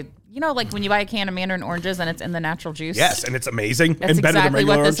juice. And like when you buy a can of mandarin oranges and it's in the natural juice. Yes, and it's amazing. That's and better than exactly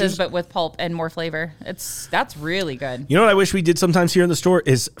regular what this oranges. is, but with pulp and more flavor. That's really good. You know what I wish we did sometimes here in the store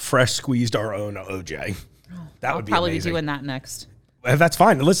is fresh squeezed our own OJ. That would be probably amazing. be doing that next. That's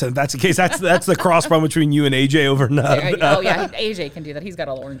fine. Listen, if that's the case. That's the cross run between you and AJ over. AJ can do that. He's got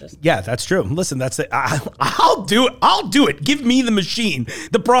all oranges. Yeah, that's true. Listen, that's it. I'll do it. I'll do it. Give me the machine.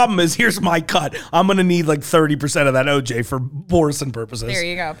 The problem is, here's my cut. I'm gonna need like 30% of that OJ for Borison purposes. There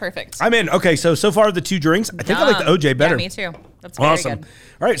you go. Perfect. I'm in. Okay, so far the 2 drinks. I think I like the OJ better. Yeah, me too. That's very awesome. Good.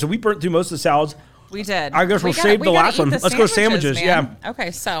 All right, so we burnt through most of the salads. We did. I guess we'll save the last one. Let's go sandwiches. Man. Yeah.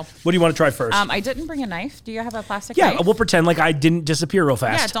 Okay, so. What do you want to try first? I didn't bring a knife. Do you have a plastic knife? Yeah, we'll pretend like I didn't disappear real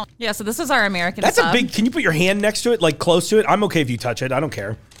fast. Yeah, so this is our American That's sub. a big, can you put your hand next to it, like close to it? I'm okay if you touch it. I don't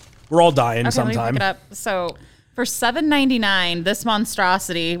care. We're all dying sometime. Let me pick it up. So for $7.99, this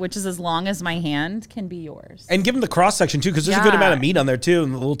monstrosity, which is as long as my hand, can be yours. And give them the cross section too, because there's a good amount of meat on there too,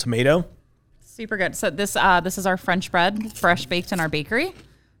 and the little tomato. Super good. So this is our French bread, fresh baked in our bakery.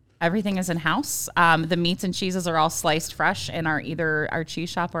 Everything is in-house. The meats and cheeses are all sliced fresh in either our cheese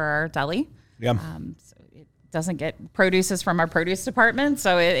shop or our deli. Yeah. So it doesn't get produces from our produce department.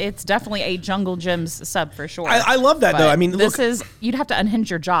 So it's definitely a Jungle Jim's sub for sure. I love that, though. I mean, you'd have to unhinge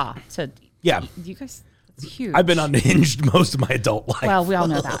your jaw to. Yeah. You guys. It's huge. I've been unhinged most of my adult life. Well, we all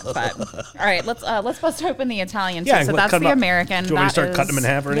know that. But all right, let's bust open the Italian. Yeah, so that's the American. Do you want me to start cutting them in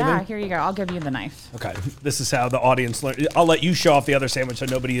half or anything? Yeah, here you go. I'll give you the knife. Okay, this is how the audience learn. I'll let you show off the other sandwich so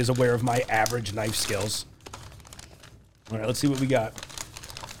nobody is aware of my average knife skills. All right, let's see what we got.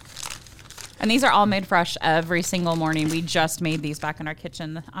 And these are all made fresh every single morning. We just made these back in our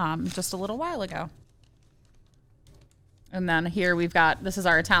kitchen just a little while ago. And then here we've got, this is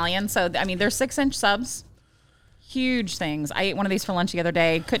our Italian. So, I mean, they're 6-inch subs. Huge things. I ate one of these for lunch the other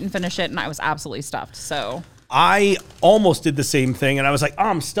day, couldn't finish it, and I was absolutely stuffed. So I almost did the same thing, and I was like, "Oh,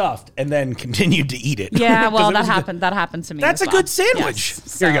 I'm stuffed," and then continued to eat it. Yeah, well, that happened. That happened to me. That's a good sandwich.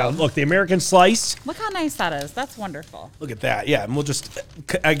 Yes. Here you go. Look, the American slice. Look how nice that is. That's wonderful. Look at that. Yeah, and we'll just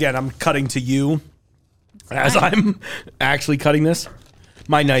again, I'm cutting to you as I'm actually cutting this.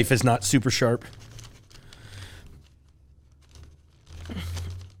 My knife is not super sharp.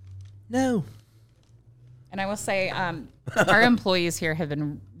 No. And I will say, our employees here have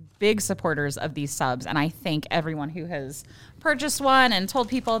been big supporters of these subs, and I thank everyone who has purchased one and told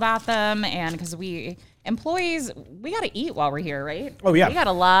people about them. And because employees, we got to eat while we're here, right? Oh, yeah. We got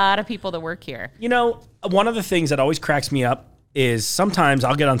a lot of people that work here. You know, one of the things that always cracks me up is sometimes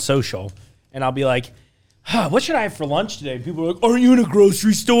I'll get on social and I'll be like, what should I have for lunch today? People are like, are you in a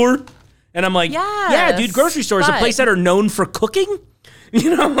grocery store? And I'm like, yeah, dude, grocery store is a place that are known for cooking.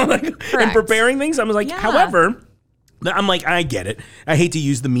 You know, like, and preparing things. I was like, however, I'm like, I get it. I hate to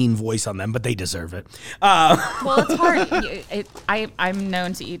use the mean voice on them, but they deserve it. Well, it's hard. I'm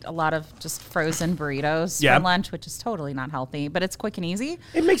known to eat a lot of just frozen burritos for lunch, which is totally not healthy, but it's quick and easy.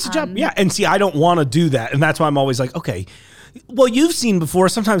 It makes the job. Yeah. And see, I don't want to do that. And that's why I'm always like, okay. Well, you've seen before.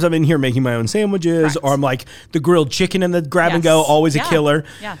 Sometimes I'm in here making my own sandwiches, or I'm like the grilled chicken and the grab and go, always a killer.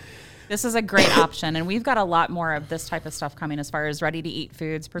 Yeah. This is a great option, and we've got a lot more of this type of stuff coming as far as ready-to-eat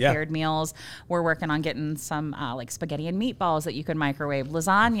foods, prepared meals. We're working on getting some like spaghetti and meatballs that you can microwave,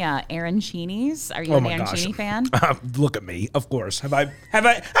 lasagna, arancinis. Are you an arancini fan? Look at me, of course. Have I? How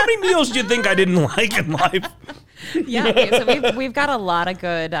many meals do you think I didn't like in life? Yeah, so we've got a lot of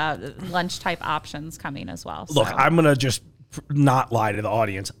good lunch-type options coming as well. Look, I'm gonna just not lie to the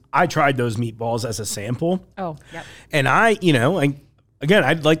audience. I tried those meatballs as a sample. Oh, yep. And Again,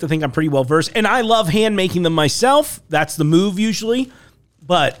 I'd like to think I'm pretty well versed, and I love hand making them myself. That's the move usually,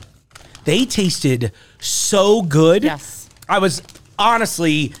 but they tasted so good. Yes, I was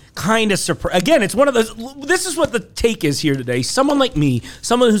honestly kind of surprised. Again, it's one of those. This is what the take is here today. Someone like me,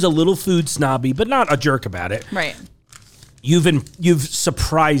 someone who's a little food snobby, but not a jerk about it. Right. You've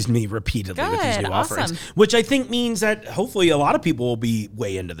surprised me repeatedly with these new offerings, which I think means that hopefully a lot of people will be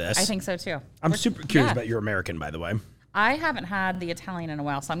way into this. I think so too. I'm super curious about your American, by the way. I haven't had the Italian in a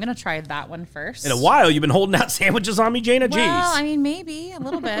while, so I'm going to try that one first. In a while? You've been holding out sandwiches on me, Jayna? Jeez. Well, I mean, maybe a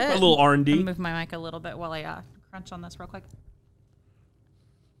little bit. A little R&D. I'm gonna move my mic a little bit while I crunch on this real quick.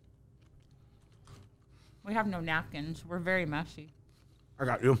 We have no napkins. We're very messy. I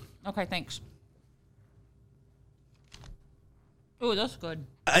got you. Okay, thanks. Oh, that's good.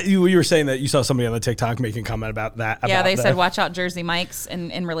 You were saying that you saw somebody on the TikTok making a comment about that. Yeah, they said watch out Jersey Mike's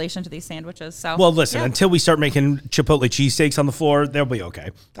in relation to these sandwiches. So well, listen, until we start making Chipotle cheesesteaks on the floor, they'll be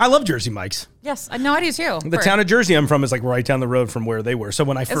okay. I love Jersey Mike's. Yes, no, I do too. The town of Jersey I'm from is like right down the road from where they were. So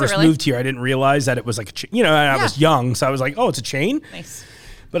when I first moved here, I didn't realize that it was like I was young, so I was like, oh, it's a chain. Nice.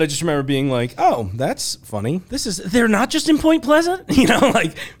 But I just remember being like, oh, that's funny. They're not just in Point Pleasant,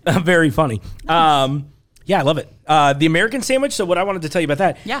 very funny. Nice. Yeah, I love it. The American sandwich. So what I wanted to tell you about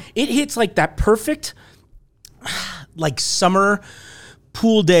that. Yeah. It hits like that perfect, like summer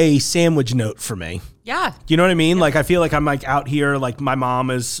pool day sandwich note for me. Yeah. Do you know what I mean? Like, I feel like I'm like out here, like my mom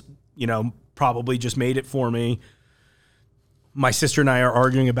is, probably just made it for me. My sister and I are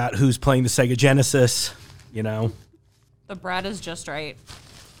arguing about who's playing the Sega Genesis, The bread is just right.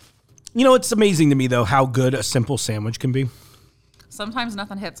 It's amazing to me, though, how good a simple sandwich can be. Sometimes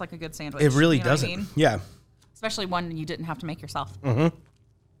nothing hits like a good sandwich. It really doesn't. I mean? Yeah. Especially one you didn't have to make yourself. Mm-hmm.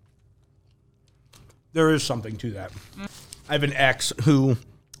 There is something to that. I have an ex who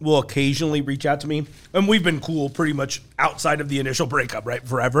will occasionally reach out to me, and we've been cool pretty much outside of the initial breakup, right?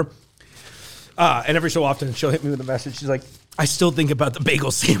 Forever. And every so often she'll hit me with a message. She's like, I still think about the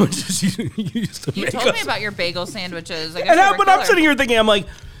bagel sandwiches you used to make. You told me about your bagel sandwiches. But I'm sitting here thinking, I'm like,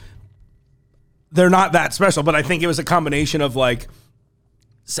 they're not that special, but I think it was a combination of like,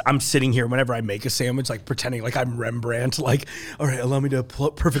 I'm sitting here whenever I make a sandwich, like pretending like I'm Rembrandt, like, all right, allow me to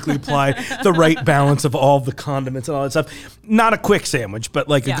perfectly apply the right balance of all the condiments and all that stuff. Not a quick sandwich, but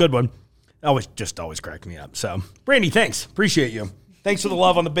like a good one. Always cracked me up. So, Brandy, thanks. Appreciate you. Thanks for the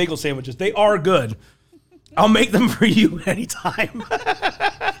love on the bagel sandwiches. They are good. I'll make them for you anytime.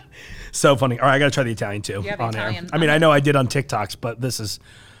 So funny. All right, I got to try the Italian too. Yeah, the on Italian. Air. I mean, I know I did on TikToks, but this is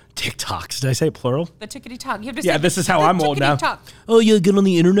TikToks. Did I say plural? The tickety-tock. You have to say this is how I'm old now. Talk. Oh, you're good on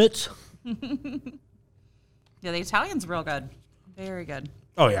the internet? Yeah, the Italian's real good. Very good.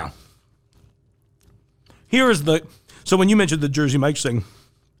 Oh, yeah. So when you mentioned the Jersey Mike's thing,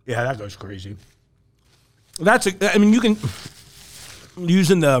 yeah, that goes crazy. You can,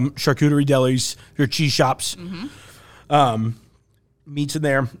 using the charcuterie delis, your cheese shops, meats in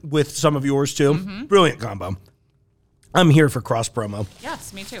there with some of yours too. Mm-hmm. Brilliant combo. I'm here for cross promo.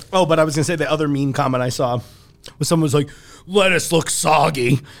 Yes, me too. Oh, but I was going to say the other mean comment I saw was someone was like, lettuce looks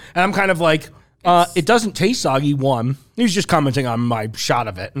soggy. And I'm kind of like, it doesn't taste soggy, one. He was just commenting on my shot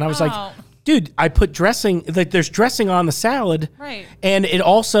of it. And I was like, dude, I put dressing, like there's dressing on the salad. Right. And it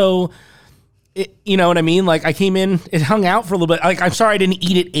also, you know what I mean? Like I came in, it hung out for a little bit. Like, I'm sorry I didn't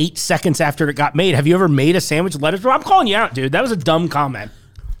eat it 8 seconds after it got made. Have you ever made a sandwich with lettuce? I'm calling you out, dude. That was a dumb comment.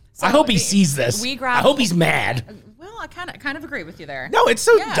 So I hope he sees this. I hope he's mad. Well, I kind of agree with you there. No, it's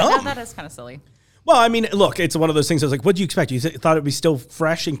so dumb. That is kind of silly. Well, I mean, look, it's one of those things. I was like, what do you expect? You thought it would be still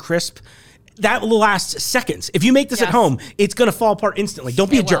fresh and crisp? That will last seconds. If you make this at home, it's going to fall apart instantly. Don't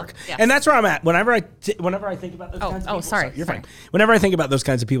be a jerk. Yes. And that's where I'm at. Whenever I think about those kinds of people. Sorry. You're fine. Whenever I think about those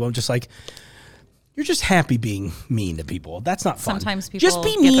kinds of people, I'm just like, you're just happy being mean to people. That's not fun. Sometimes people just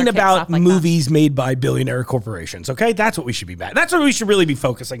be mean about movies made by billionaire corporations, okay? That's what we should be mad. That's what we should really be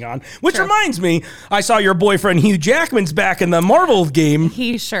focusing on. Which reminds me, I saw your boyfriend Hugh Jackman's back in the Marvel game.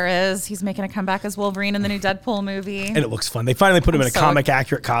 He sure is. He's making a comeback as Wolverine in the new Deadpool movie. And it looks fun. They finally put him in a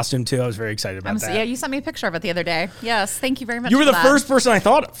comic-accurate costume, too. I was very excited about that. Yeah, you sent me a picture of it the other day. Yes, thank you very much. You were the first person I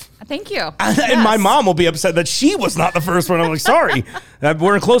thought of. Thank you. And my mom will be upset that she was not the first one. I'm like, sorry.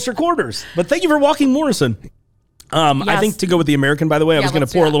 We're in closer quarters. But thank you for walking Morrison. Yes. I think to go with the American, by the way, I was going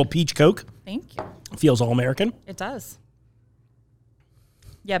to pour a little peach Coke. Thank you. Feels all American. It does.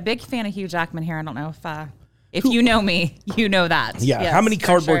 Yeah, big fan of Hugh Jackman here. I don't know if you know me, you know that. Yeah. Yes, how many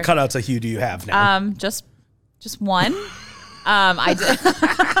cardboard cutouts of Hugh do you have now? Just one. I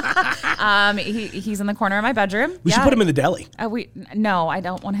did. He's in the corner of my bedroom. We should put him in the deli. No, I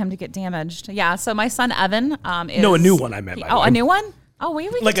don't want him to get damaged. Yeah. So my son Evan is. No, a new one I meant. A new one. Oh, we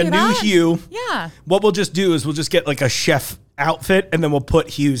like can a do new that. Hugh. Yeah. What we'll just do is we'll just get like a chef outfit and then we'll put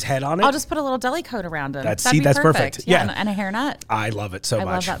Hugh's head on it. I'll just put a little deli coat around him. That's perfect. Yeah. And a hairnet. I love it so much.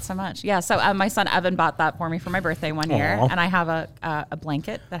 I love that so much. Yeah. So my son Evan bought that for me for my birthday one year, and I have a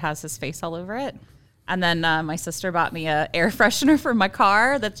blanket that has his face all over it. And then my sister bought me a air freshener for my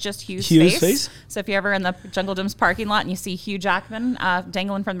car that's just Hugh's face. So if you're ever in the Jungle Gyms parking lot and you see Hugh Jackman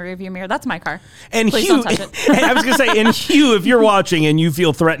dangling from the rearview mirror, that's my car. And please Hugh, don't touch it. I was going to say, and Hugh, if you're watching and you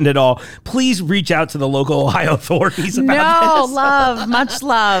feel threatened at all, please reach out to the local Ohio authorities about this. Love, much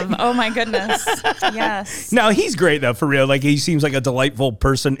love. Oh my goodness. Yes. No, he's great though, for real. Like he seems like a delightful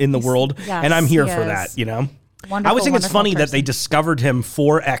person in the world. Yes, and I'm here for that, you know? Wonderful, I always think it's funny person. that they discovered him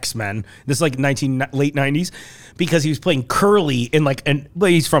for X-Men. This is like late 90s because he was playing Curly in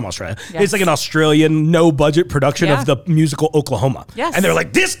he's from Australia. Yes. It's like an Australian no-budget production of the musical Oklahoma. Yes. And they're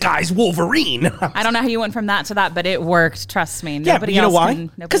like, this guy's Wolverine. I don't know how you went from that to that, but it worked. Trust me. Nobody you know why?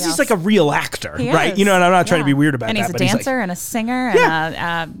 Because he's like a real actor, right? You know, and I'm not trying to be weird about that. And he's a dancer and a singer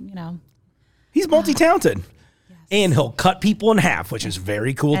and, you know. He's multi-talented. Yes. And he'll cut people in half, which is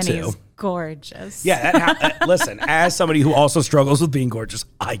very cool too. He's gorgeous. Yeah, listen, as somebody who also struggles with being gorgeous,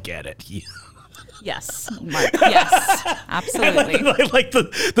 I get it. Yes, Mark. Yes, absolutely. like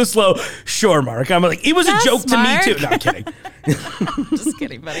the slow, sure, Mark. I'm like, it was a joke Mark. to me too. No, I'm kidding. Just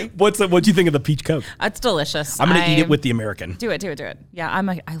kidding, buddy. What do you think of the peach Coke? It's delicious. I'm gonna eat it with the American. Do it. Yeah,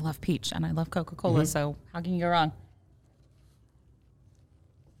 I love peach and I love Coca-Cola. So how can you go wrong?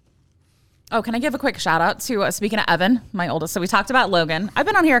 Oh, can I give a quick shout out to, speaking of Evan, my oldest. So we talked about Logan. I've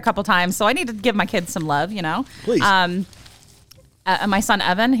been on here a couple times, so I need to give my kids some love, you know? Please. My son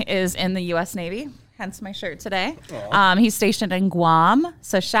Evan is in the U.S. Navy, hence my shirt today. He's stationed in Guam.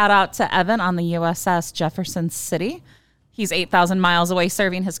 So shout out to Evan on the USS Jefferson City. He's 8,000 miles away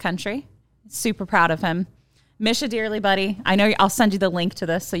serving his country. Super proud of him. Miss you dearly, buddy. I know I'll send you the link to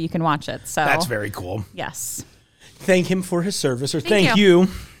this so you can watch it. So that's very cool. Yes. Thank him for his service, or thank you.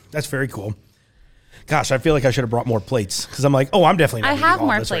 That's very cool. Gosh, I feel like I should have brought more plates because I'm like, I'm definitely not I eating have all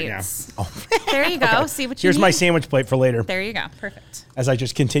more this plates. right now. There you go. Okay. See what you Here's need. my sandwich plate for later. There you go. Perfect. As I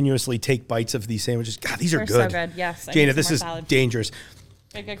just continuously take bites of these sandwiches. God, these They're are good. so good. Yes. Jayna, this is dangerous.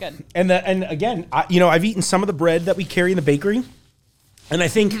 Good. And again, I've eaten some of the bread that we carry in the bakery. And I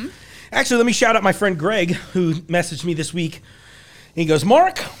think, actually, let me shout out my friend Greg, who messaged me this week. And he goes,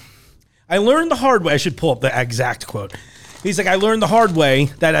 Mark, I learned the hard way. I should pull up the exact quote. He's like, I learned the hard way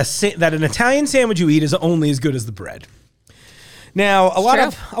that an Italian sandwich you eat is only as good as the bread. Now, a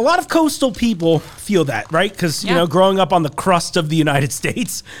lot of coastal people feel that, right? Because, growing up on the crust of the United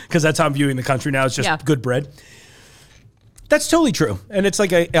States, because that's how I'm viewing the country now, it's just good bread. That's totally true. And it's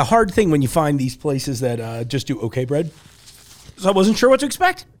like a hard thing when you find these places that just do okay bread. So I wasn't sure what to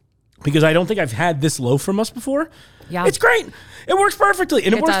expect because I don't think I've had this loaf from us before. Yeah. It's great. It works perfectly.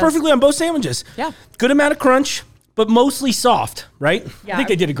 And it works perfectly on both sandwiches. Yeah. Good amount of crunch, but mostly soft, right? Yeah. I think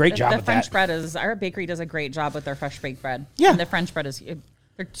they did a great job with that. The French bread our bakery does a great job with their fresh baked bread. Yeah. And the French bread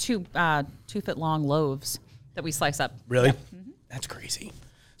they're 2 foot long loaves that we slice up. Really? Yep. That's crazy.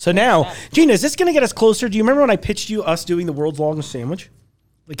 So now, Jayna, is this going to get us closer? Do you remember when I pitched you us doing the world's longest sandwich?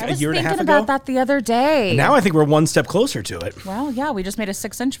 Like a year and a half ago? I was thinking about that the other day. Now I think we're one step closer to it. Well, yeah, we just made a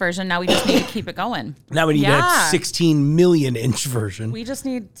 6-inch version. Now we just need to keep it going. Now we need a 16 million inch version. We just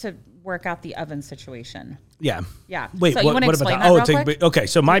need to work out the oven situation. Yeah. Yeah. Wait, so what about that? Okay,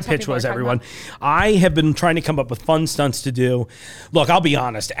 so my pitch was, everyone, I have been trying to come up with fun stunts to do. Look, I'll be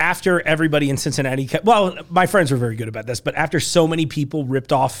honest. After everybody in Cincinnati, my friends were very good about this, but after so many people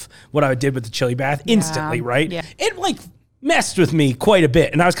ripped off what I did with the chili bath instantly, right? Yeah. It messed with me quite a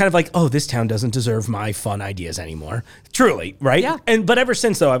bit. And I was kind of like, this town doesn't deserve my fun ideas anymore. Truly, right? Yeah. But ever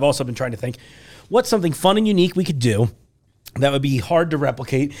since, though, I've also been trying to think, what's something fun and unique we could do that would be hard to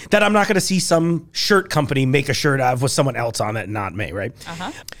replicate, that I'm not going to see some shirt company make a shirt out of with someone else on it, not me, right?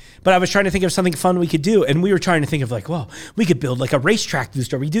 Uh-huh. But I was trying to think of something fun we could do. And we were trying to think of we could build like a racetrack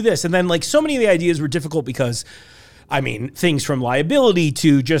booster. We do this. And then so many of the ideas were difficult because things from liability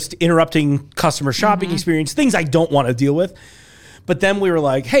to just interrupting customer shopping experience, things I don't want to deal with. But then we were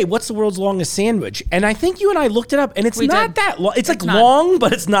like, hey, what's the world's longest sandwich? And I think you and I looked it up, and it's not that long. It's long,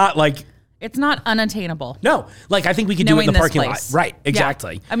 but it's not like... It's not unattainable. No. I think we could do it in the parking lot. Right,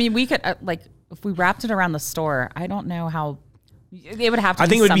 exactly. Yeah. I mean, we could, if we wrapped it around the store, I don't know how... It would have to. I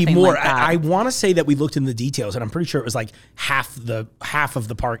think it would be more. Like that. I want to say that we looked in the details, and I'm pretty sure it was half of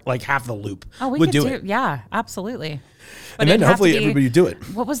the park, half the loop. Oh, we would could do it. Yeah, absolutely. And But then hopefully everybody would do it.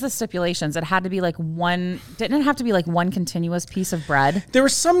 What was the stipulations? It had to be one. Didn't it have to be one continuous piece of bread? There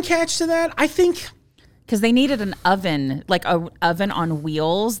was some catch to that, I think. Because they needed an oven, an oven on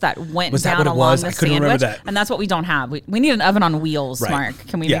wheels that went down along the I couldn't remember sandwich. that. And that's what we don't have. We need an oven on wheels, Right. Mark.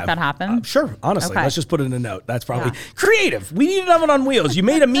 Can we make that happen? Sure, honestly. Okay. Let's just put it in a note. That's probably creative. We need an oven on wheels. You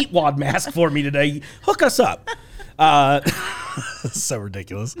made a meat wad mask for me today. Hook us up. So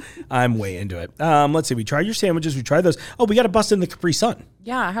ridiculous. I'm way into it. Let's see. We tried your sandwiches. We tried those. Oh, we got to bust in the Capri-Sun.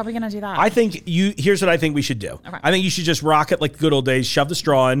 Yeah. How are we going to do that? I think here's what I think we should do. Okay. I think you should just rock it like the good old days, shove the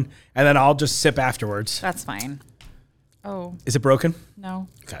straw in, and then I'll just sip afterwards. That's fine. Oh. Is it broken? No.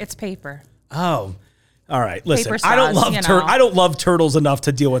 Okay. It's paper. Oh. All right. Listen, paper straws, I don't love turtles enough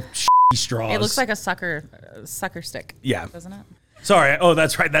to deal with straws. It looks like a sucker stick. Yeah. Doesn't it? Sorry. Oh,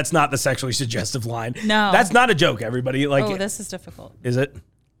 that's right. That's not the sexually suggestive line. No. That's not a joke, everybody. This is difficult. Is it?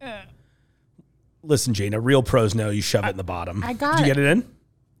 Listen, Jayna, real pros know you shove it in the bottom. I got Did you get it in?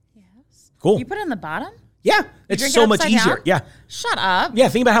 Yes. Cool. You put it in the bottom? Yeah. It's so much easier. Down? Yeah. Shut up. Yeah,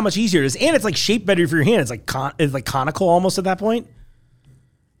 think about how much easier it is. And it's shaped better for your hand. It's it's conical almost at that point.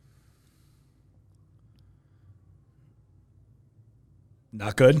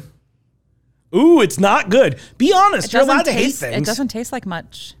 Not good. Ooh, it's not good. Be honest. You're allowed to hate things. It doesn't taste like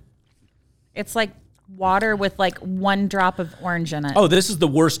much. It's like water with 1 drop of orange in it. Oh, this is the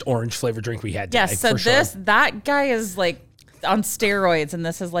worst orange flavored drink we had today. Yes, so that guy is on steroids, and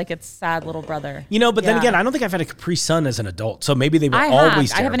this is like its sad little brother. But then again, I don't think I've had a Capri-Sun as an adult, so maybe they were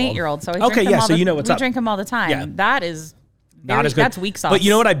always terrible. I have an 8-year-old, so so you know what's up. We drink them all the time. Yeah. That is not as good. That's weak sauce. But you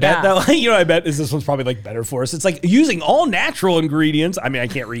know what I bet though? You know what I bet is this one's probably like better for us. It's like using all natural ingredients. I mean, I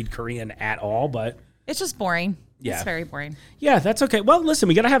can't read Korean at all, but it's just boring. Yeah. It's very boring. Yeah, that's okay. Well, listen,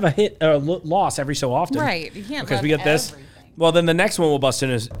 we got to have a hit or loss every so often. Right. You can't because we got this. Well, then the next one we'll bust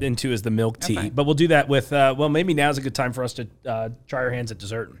into is the milk tea. Okay. But we'll do that with, maybe now's a good time for us to try our hands at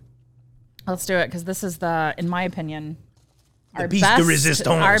dessert. Let's do it because this is in my opinion, our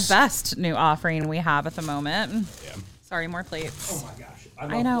best new offering we have at the moment. Yeah. Sorry, more plates. Oh my gosh.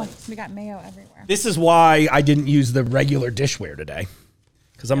 I know. We got mayo everywhere. This is why I didn't use the regular dishware today.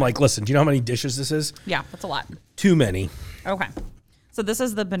 Because I'm like, listen, do you know how many dishes this is? Yeah, that's a lot. Too many. Okay. So this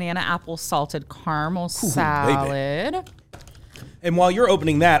is the banana apple salted caramel salad. Baby. And while you're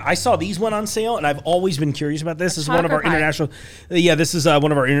opening that, I saw these went on sale, and I've always been curious about this. This is one of our international. This is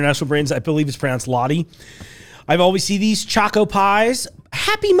one of our international brands. I believe it's pronounced Lottie. I've always see these Choco Pies.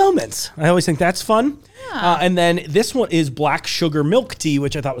 Happy moments. I always think that's fun. Yeah. And then this one is black sugar milk tea,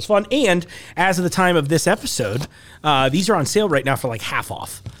 which I thought was fun. And as of the time of this episode, these are on sale right now for like half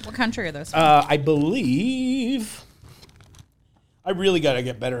off. What country are those from? I believe. I really got to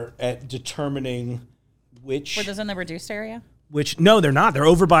get better at determining which. Were those in the reduced area? No, they're not. They're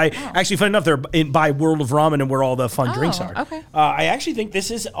over by, actually, fun enough, they're by World of Ramen and where all the fun drinks are. Okay. I actually think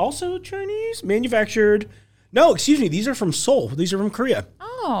this is also Chinese, manufactured. No, excuse me. These are from Seoul. These are from Korea.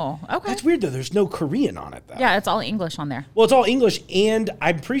 Oh, okay. That's weird, though. There's no Korean on it, though. Yeah, it's all English on there. Well, it's all English, and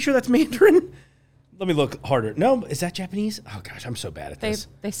I'm pretty sure that's Mandarin. Let me look harder. No, is that Japanese? Oh, gosh, I'm so bad at this.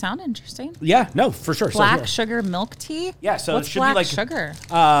 They sound interesting. Yeah, no, for sure. Black sugar milk tea? Yeah, so what's it should black be like sugar?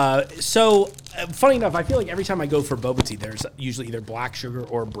 Funny enough, I feel like every time I go for boba tea, there's usually either black sugar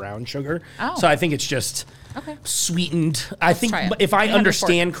or brown sugar. Oh. So I think it's just sweetened. I think if I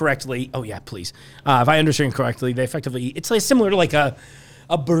understand correctly, please. If I understand correctly, they effectively, it's like similar to like a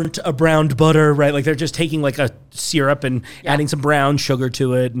browned butter, right? Like they're just taking like a syrup and adding some brown sugar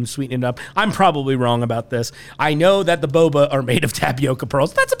to it and sweetening it up. I'm probably wrong about this. I know that the boba are made of tapioca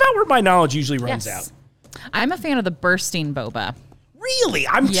pearls. That's about where my knowledge usually runs out. I'm a fan of the bursting boba. Really?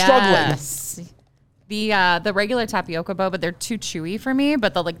 I'm struggling. The regular tapioca boba, they're too chewy for me,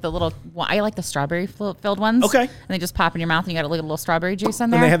 but the little, I like the strawberry filled ones. Okay. And they just pop in your mouth and you got a little strawberry juice in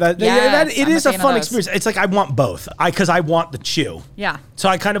there. And they have that. It is a fun experience. It's like I want both because I want the chew. Yeah. So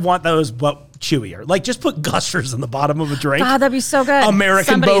I kind of want those, but chewier. Like just put Gushers in the bottom of a drink. God, that'd be so good.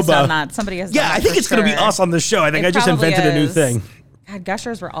 American Somebody's boba. Done that. Somebody has done that. I think it's going to be us on this show. I think I just invented a new thing. God,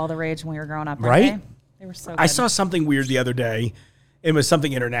 Gushers were all the rage when we were growing up, right? They were so good. I saw something weird the other day. It was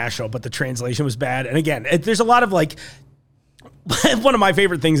something international, but the translation was bad. And again, there's a lot of like, one of my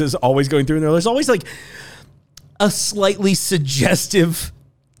favorite things is always going through in there. There's always like a slightly suggestive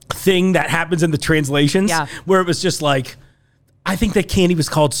thing that happens in the translations where it was just like, I think that candy was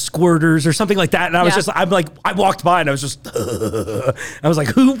called Squirters or something like that. And I was I walked by and I was just, I was like,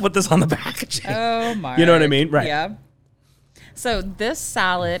 who put this on the packaging? Oh my. You know what I mean? Right. Yeah. So this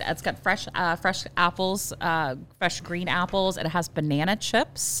salad, it's got fresh apples, fresh green apples. It has banana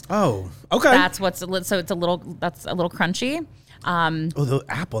chips. Oh, okay. That's a little crunchy. The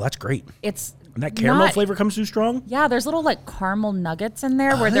apple, that's great. It's and that caramel flavor comes through strong. Yeah, there's little like caramel nuggets in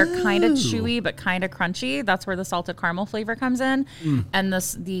there where they're kind of chewy but kind of crunchy. That's where the salted caramel flavor comes in. And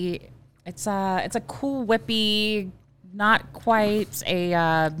it's a Cool Whippy, not quite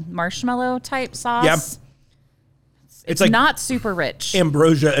a marshmallow type sauce. Yep. It's like not super rich.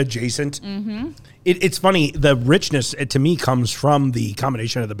 Ambrosia adjacent. Mm-hmm. It's funny. The richness, to me, comes from the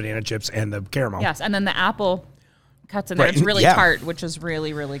combination of the banana chips and the caramel. Yes, and then the apple cuts in there. It's really tart, which is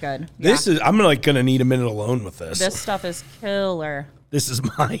really, really good. I'm gonna need a minute alone with this. This stuff is killer. This is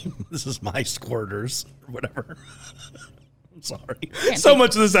my Squirters or whatever. I'm sorry. So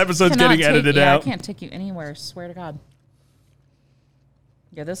much of this episode's getting edited out. I can't take you anywhere. Swear to God.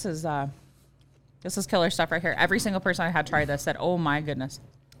 Yeah, this is killer stuff right here. Every single person I had try this said, "Oh my goodness."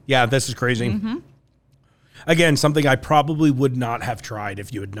 Yeah, this is crazy. Mm-hmm. Again, something I probably would not have tried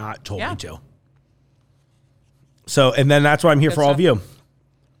if you had not told me to. So, and then that's why I'm here for all of you.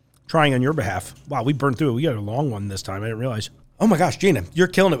 Trying on your behalf. Wow, we burned through it. We got a long one this time. I didn't realize. Oh my gosh, Jayna, you're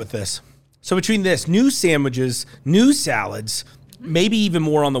killing it with this. So between this, new sandwiches, new salads, maybe even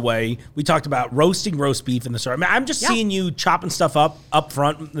more on the way. We talked about roasting roast beef in the start. I mean, I'm just seeing you chopping stuff up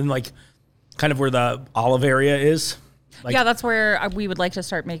front and like kind of where the olive area is. Like, that's where we would like to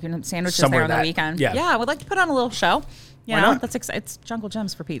start making sandwiches there on the weekend. Yeah, I would like to put on a little show. You know, it's Jungle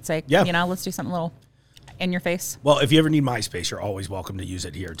Gems for Pete's sake. Yeah. You know, let's do something little. in your face. Well, if you ever need my space, you're always welcome to use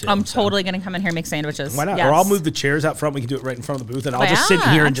it here, too. I'm totally going to come in here and make sandwiches. Why not? Yes. Or I'll move the chairs out front. We can do it right in front of the booth, and I'll just sit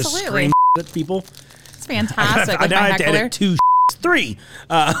here and just scream at people. It's fantastic. I have to edit 2 3.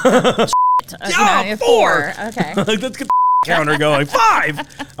 4. Okay. Let's get the counter going. 5.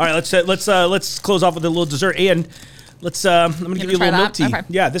 All right, let's close off with a little dessert, and I'm gonna give you a little milk tea. Okay.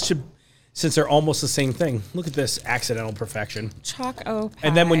 Yeah, this should, since they're almost the same thing. Look at this accidental perfection. Choco pie.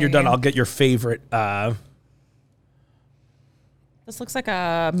 And then when you're done, I'll get your favorite. This looks like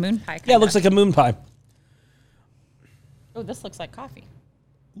a moon pie. Yeah, it looks like a moon pie. Oh, this looks like coffee.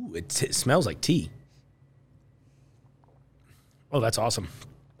 Ooh, it smells like tea. Oh, that's awesome.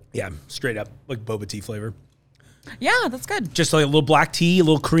 Yeah, straight up like boba tea flavor. Yeah, that's good. Just like a little black tea, a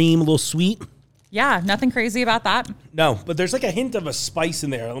little cream, a little sweet. Yeah, nothing crazy about that. No, but there's like a hint of a spice in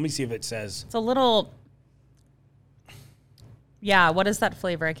there. Let me see if it says. It's a little. Yeah, what is that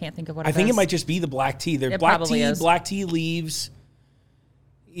flavor? I can't think of what it is. I think it might just be the black tea. There's black tea, black tea leaves.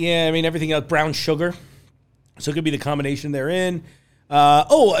 Yeah, I mean, everything else, brown sugar. So it could be the combination they're in.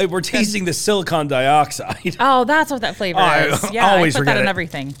 We're tasting the silicon dioxide. Oh, that's what that flavor is. Yeah, always I put that in it.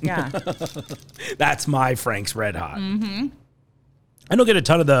 everything. Yeah. That's my Frank's Red Hot. Mm-hmm. I don't get a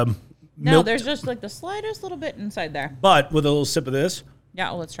ton of the milk. There's just like the slightest little bit inside there. But with a little sip of this.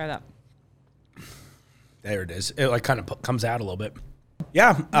 Yeah, let's try that. There it is. It like kind of comes out a little bit.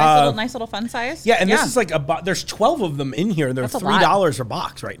 Yeah. Nice little fun size. Yeah, and this is like there's 12 of them in here, and they're $3 a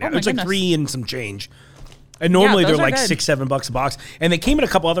box right now. It's like $3 and some change. And normally they're like $6, $7 a box. And they came in a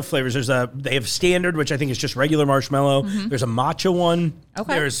couple other flavors. They have standard, which I think is just regular marshmallow. Mm-hmm. There's a matcha one.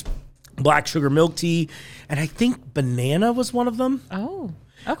 Okay. There's black sugar milk tea. And I think banana was one of them. Oh,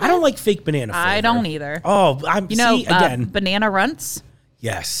 okay. I don't like fake banana flavor. I don't either. Oh, again. Banana runts?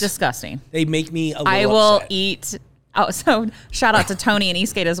 Yes. Disgusting. They make me a little I will upset. eat. Oh, so shout out to Tony in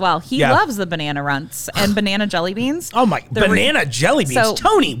Eastgate as well. He loves the banana runts and banana jelly beans. Oh my, banana jelly beans. So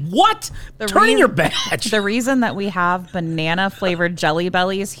Tony, what? Turning your badge. The reason that we have banana flavored jelly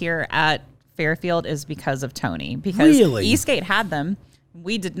bellies here at Fairfield is because of Tony. Because Eastgate had them.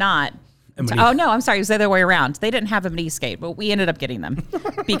 We did not. Oh, no, I'm sorry. It was the other way around. They didn't have them at Eastgate, but we ended up getting them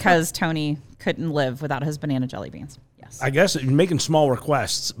because Tony couldn't live without his banana jelly beans. Yes. I guess you're making small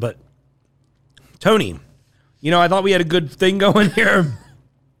requests, but Tony, I thought we had a good thing going here.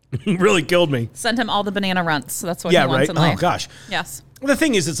 He really killed me. Sent him all the banana runts. So that's what he wants in life. Oh, gosh. Yes. The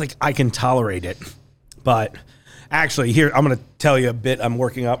thing is, it's like I can tolerate it. But actually, here, I'm going to tell you a bit I'm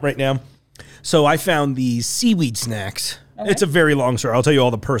working up right now. So I found these seaweed snacks. Okay. It's a very long story. I'll tell you all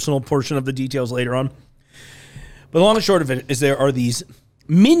the personal portion of the details later on. But the long and short of it is there are these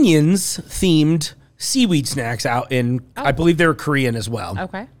Minions-themed seaweed snacks out in, I believe they're Korean as well.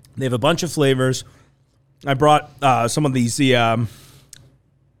 Okay. They have a bunch of flavors. I brought some of these, where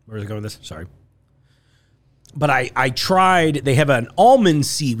is it going with this? Sorry. But I tried, they have an almond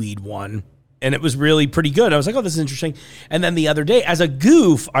seaweed one, and it was really pretty good. I was like, oh, this is interesting. And then the other day, as a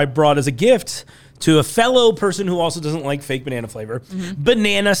goof, I brought as a gift to a fellow person who also doesn't like fake banana flavor,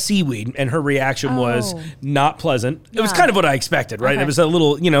 banana seaweed. And her reaction was not pleasant. Yeah. It was kind of what I expected, right? Okay. It was a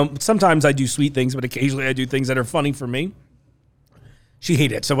little, sometimes I do sweet things, but occasionally I do things that are funny for me. She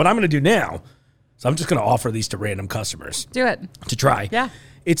hated it. So what I'm going to do now, so I'm just going to offer these to random customers. Do it. To try. Yeah.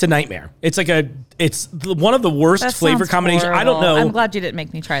 It's a nightmare. It's like one of the worst flavor combinations. Horrible. I don't know. I'm glad you didn't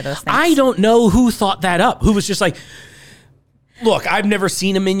make me try those things. I don't know who thought that up. Who was just like, look, I've never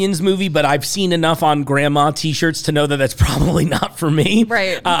seen a Minions movie, but I've seen enough on grandma t-shirts to know that that's probably not for me.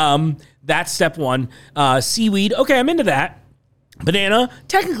 Right. That's step one. Seaweed. Okay, I'm into that. Banana,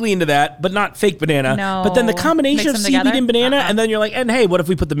 technically into that, but not fake banana. No. But then the combination of seaweed together? and banana, and then you're like, and hey, what if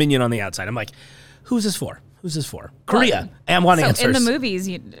we put the Minion on the outside? I'm like, who's this for? Who's this for? Korea. And one answer. In the movies,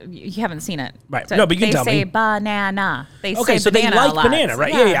 you haven't seen it. Right. So no, but you can tell me. They say banana. They say so banana. They like banana,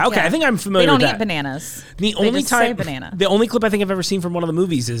 right? Yeah. Okay, I think I'm familiar with that. They don't eat bananas. The only time, say banana. The only clip I think I've ever seen from one of the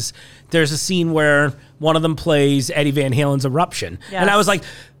movies is there's a scene where one of them plays Eddie Van Halen's Eruption. Yes. And I was like,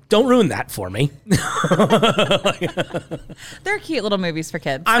 don't ruin that for me. They're cute little movies for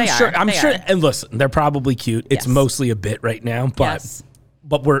kids. I'm sure. And listen, they're probably cute. It's mostly a bit right now, but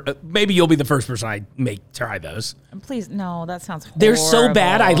maybe you'll be the first person I make try those. Please, no, that sounds horrible. They're so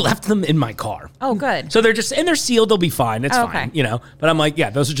bad. I left them in my car. Oh, good. So they're sealed. They'll be fine. It's fine, But I'm like,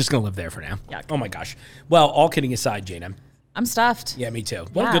 those are just gonna live there for now. Yuck. Oh my gosh. Well, all kidding aside, Jayna, I'm stuffed. Yeah, me too.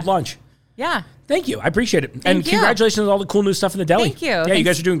 What a good lunch. Yeah. Thank you. I appreciate it. And congratulations on all the cool new stuff in the deli. Thank you. Yeah, you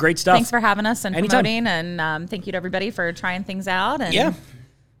guys are doing great stuff. Thanks for having us and promoting. And thank you to everybody for trying things out. And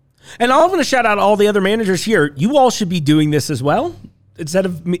And I'm going to shout out all the other managers here. You all should be doing this as well. instead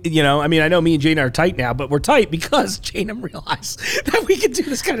of, I know me and Jayna are tight now, but we're tight because Jayna realized that we can do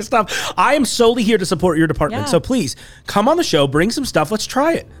this kind of stuff. I am solely here to support your department. So please come on the show, bring some stuff. Let's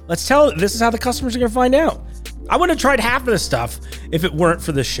try it. Let's tell it. This is how the customers are going to find out. I wouldn't have tried half of this stuff if it weren't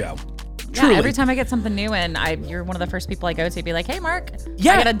for this show. Truly. Yeah, every time I get something new and you're one of the first people I go to be like, hey, Mark, I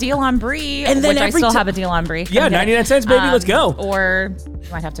got a deal on Brie, and then I still have a deal on Brie. Yeah, 99 cents, baby, let's go. Or you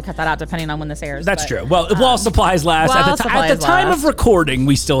might have to cut that out depending on when this airs. That's true. Well, while supplies last, at the time of recording,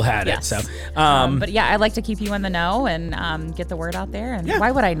 we still had it. So, but yeah, I like to keep you in the know and get the word out there. And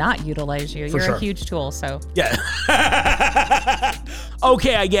why would I not utilize you? You're a huge tool, so. Yeah.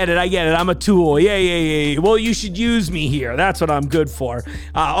 Okay, I get it. I'm a tool. Yeah. Well, you should use me here. That's what I'm good for.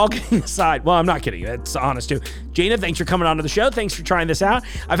 All kidding aside. Well, I'm not kidding. That's honest too. Jayna, thanks for coming onto the show. Thanks for trying this out.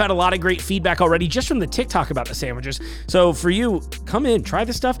 I've had a lot of great feedback already just from the TikTok about the sandwiches. So for you, come in, try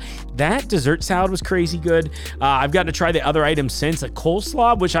this stuff. That dessert salad was crazy good. I've gotten to try the other items since, like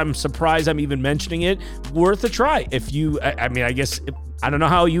coleslaw, which I'm surprised I'm even mentioning it. Worth a try. If you, I guess, I don't know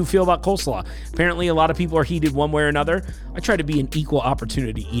how you feel about coleslaw. Apparently, a lot of people are heated one way or another. I try to be an equal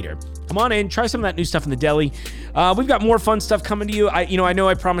opportunity eater. Come on in, try some of that new stuff in the deli. We've got more fun stuff coming to you. I know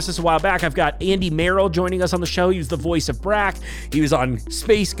I promised this a while back. I've got Andy Merrill joining us on the show. He was the voice of Brack. He was on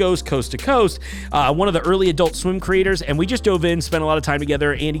Space Ghost Coast to Coast, one of the early Adult Swim creators, and we just dove in, spent a lot of time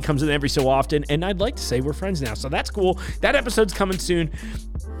together. Andy comes in every so often, and I'd like to say we're friends now, so that's cool. That episode's coming soon.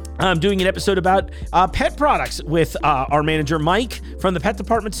 I'm doing an episode about pet products with our manager, Mike, from the pet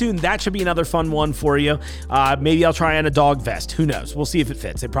department soon. That should be another fun one for you. Maybe I'll try on a dog vest. Who knows? We'll see if it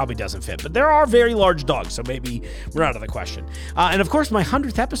fits. It probably doesn't fit, but there are very large dogs, so maybe we're out of the question. And of course, my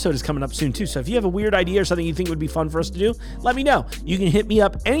 100th episode is coming up soon too. So if you have a weird idea or something you think would be fun for us to do, let me know. You can hit me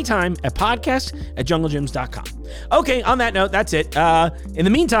up anytime at podcast@junglegyms.com. Okay, on that note, that's it. In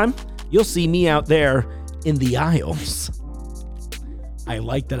the meantime, you'll see me out there in the aisles. I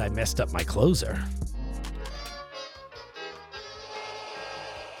like that I messed up my closer.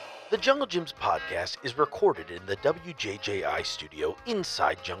 The Jungle Gyms podcast is recorded in the WJJI studio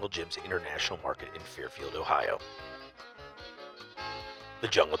inside Jungle Gyms International Market in Fairfield, Ohio. The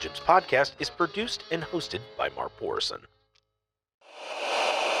Jungle Gyms podcast is produced and hosted by Mark Borison.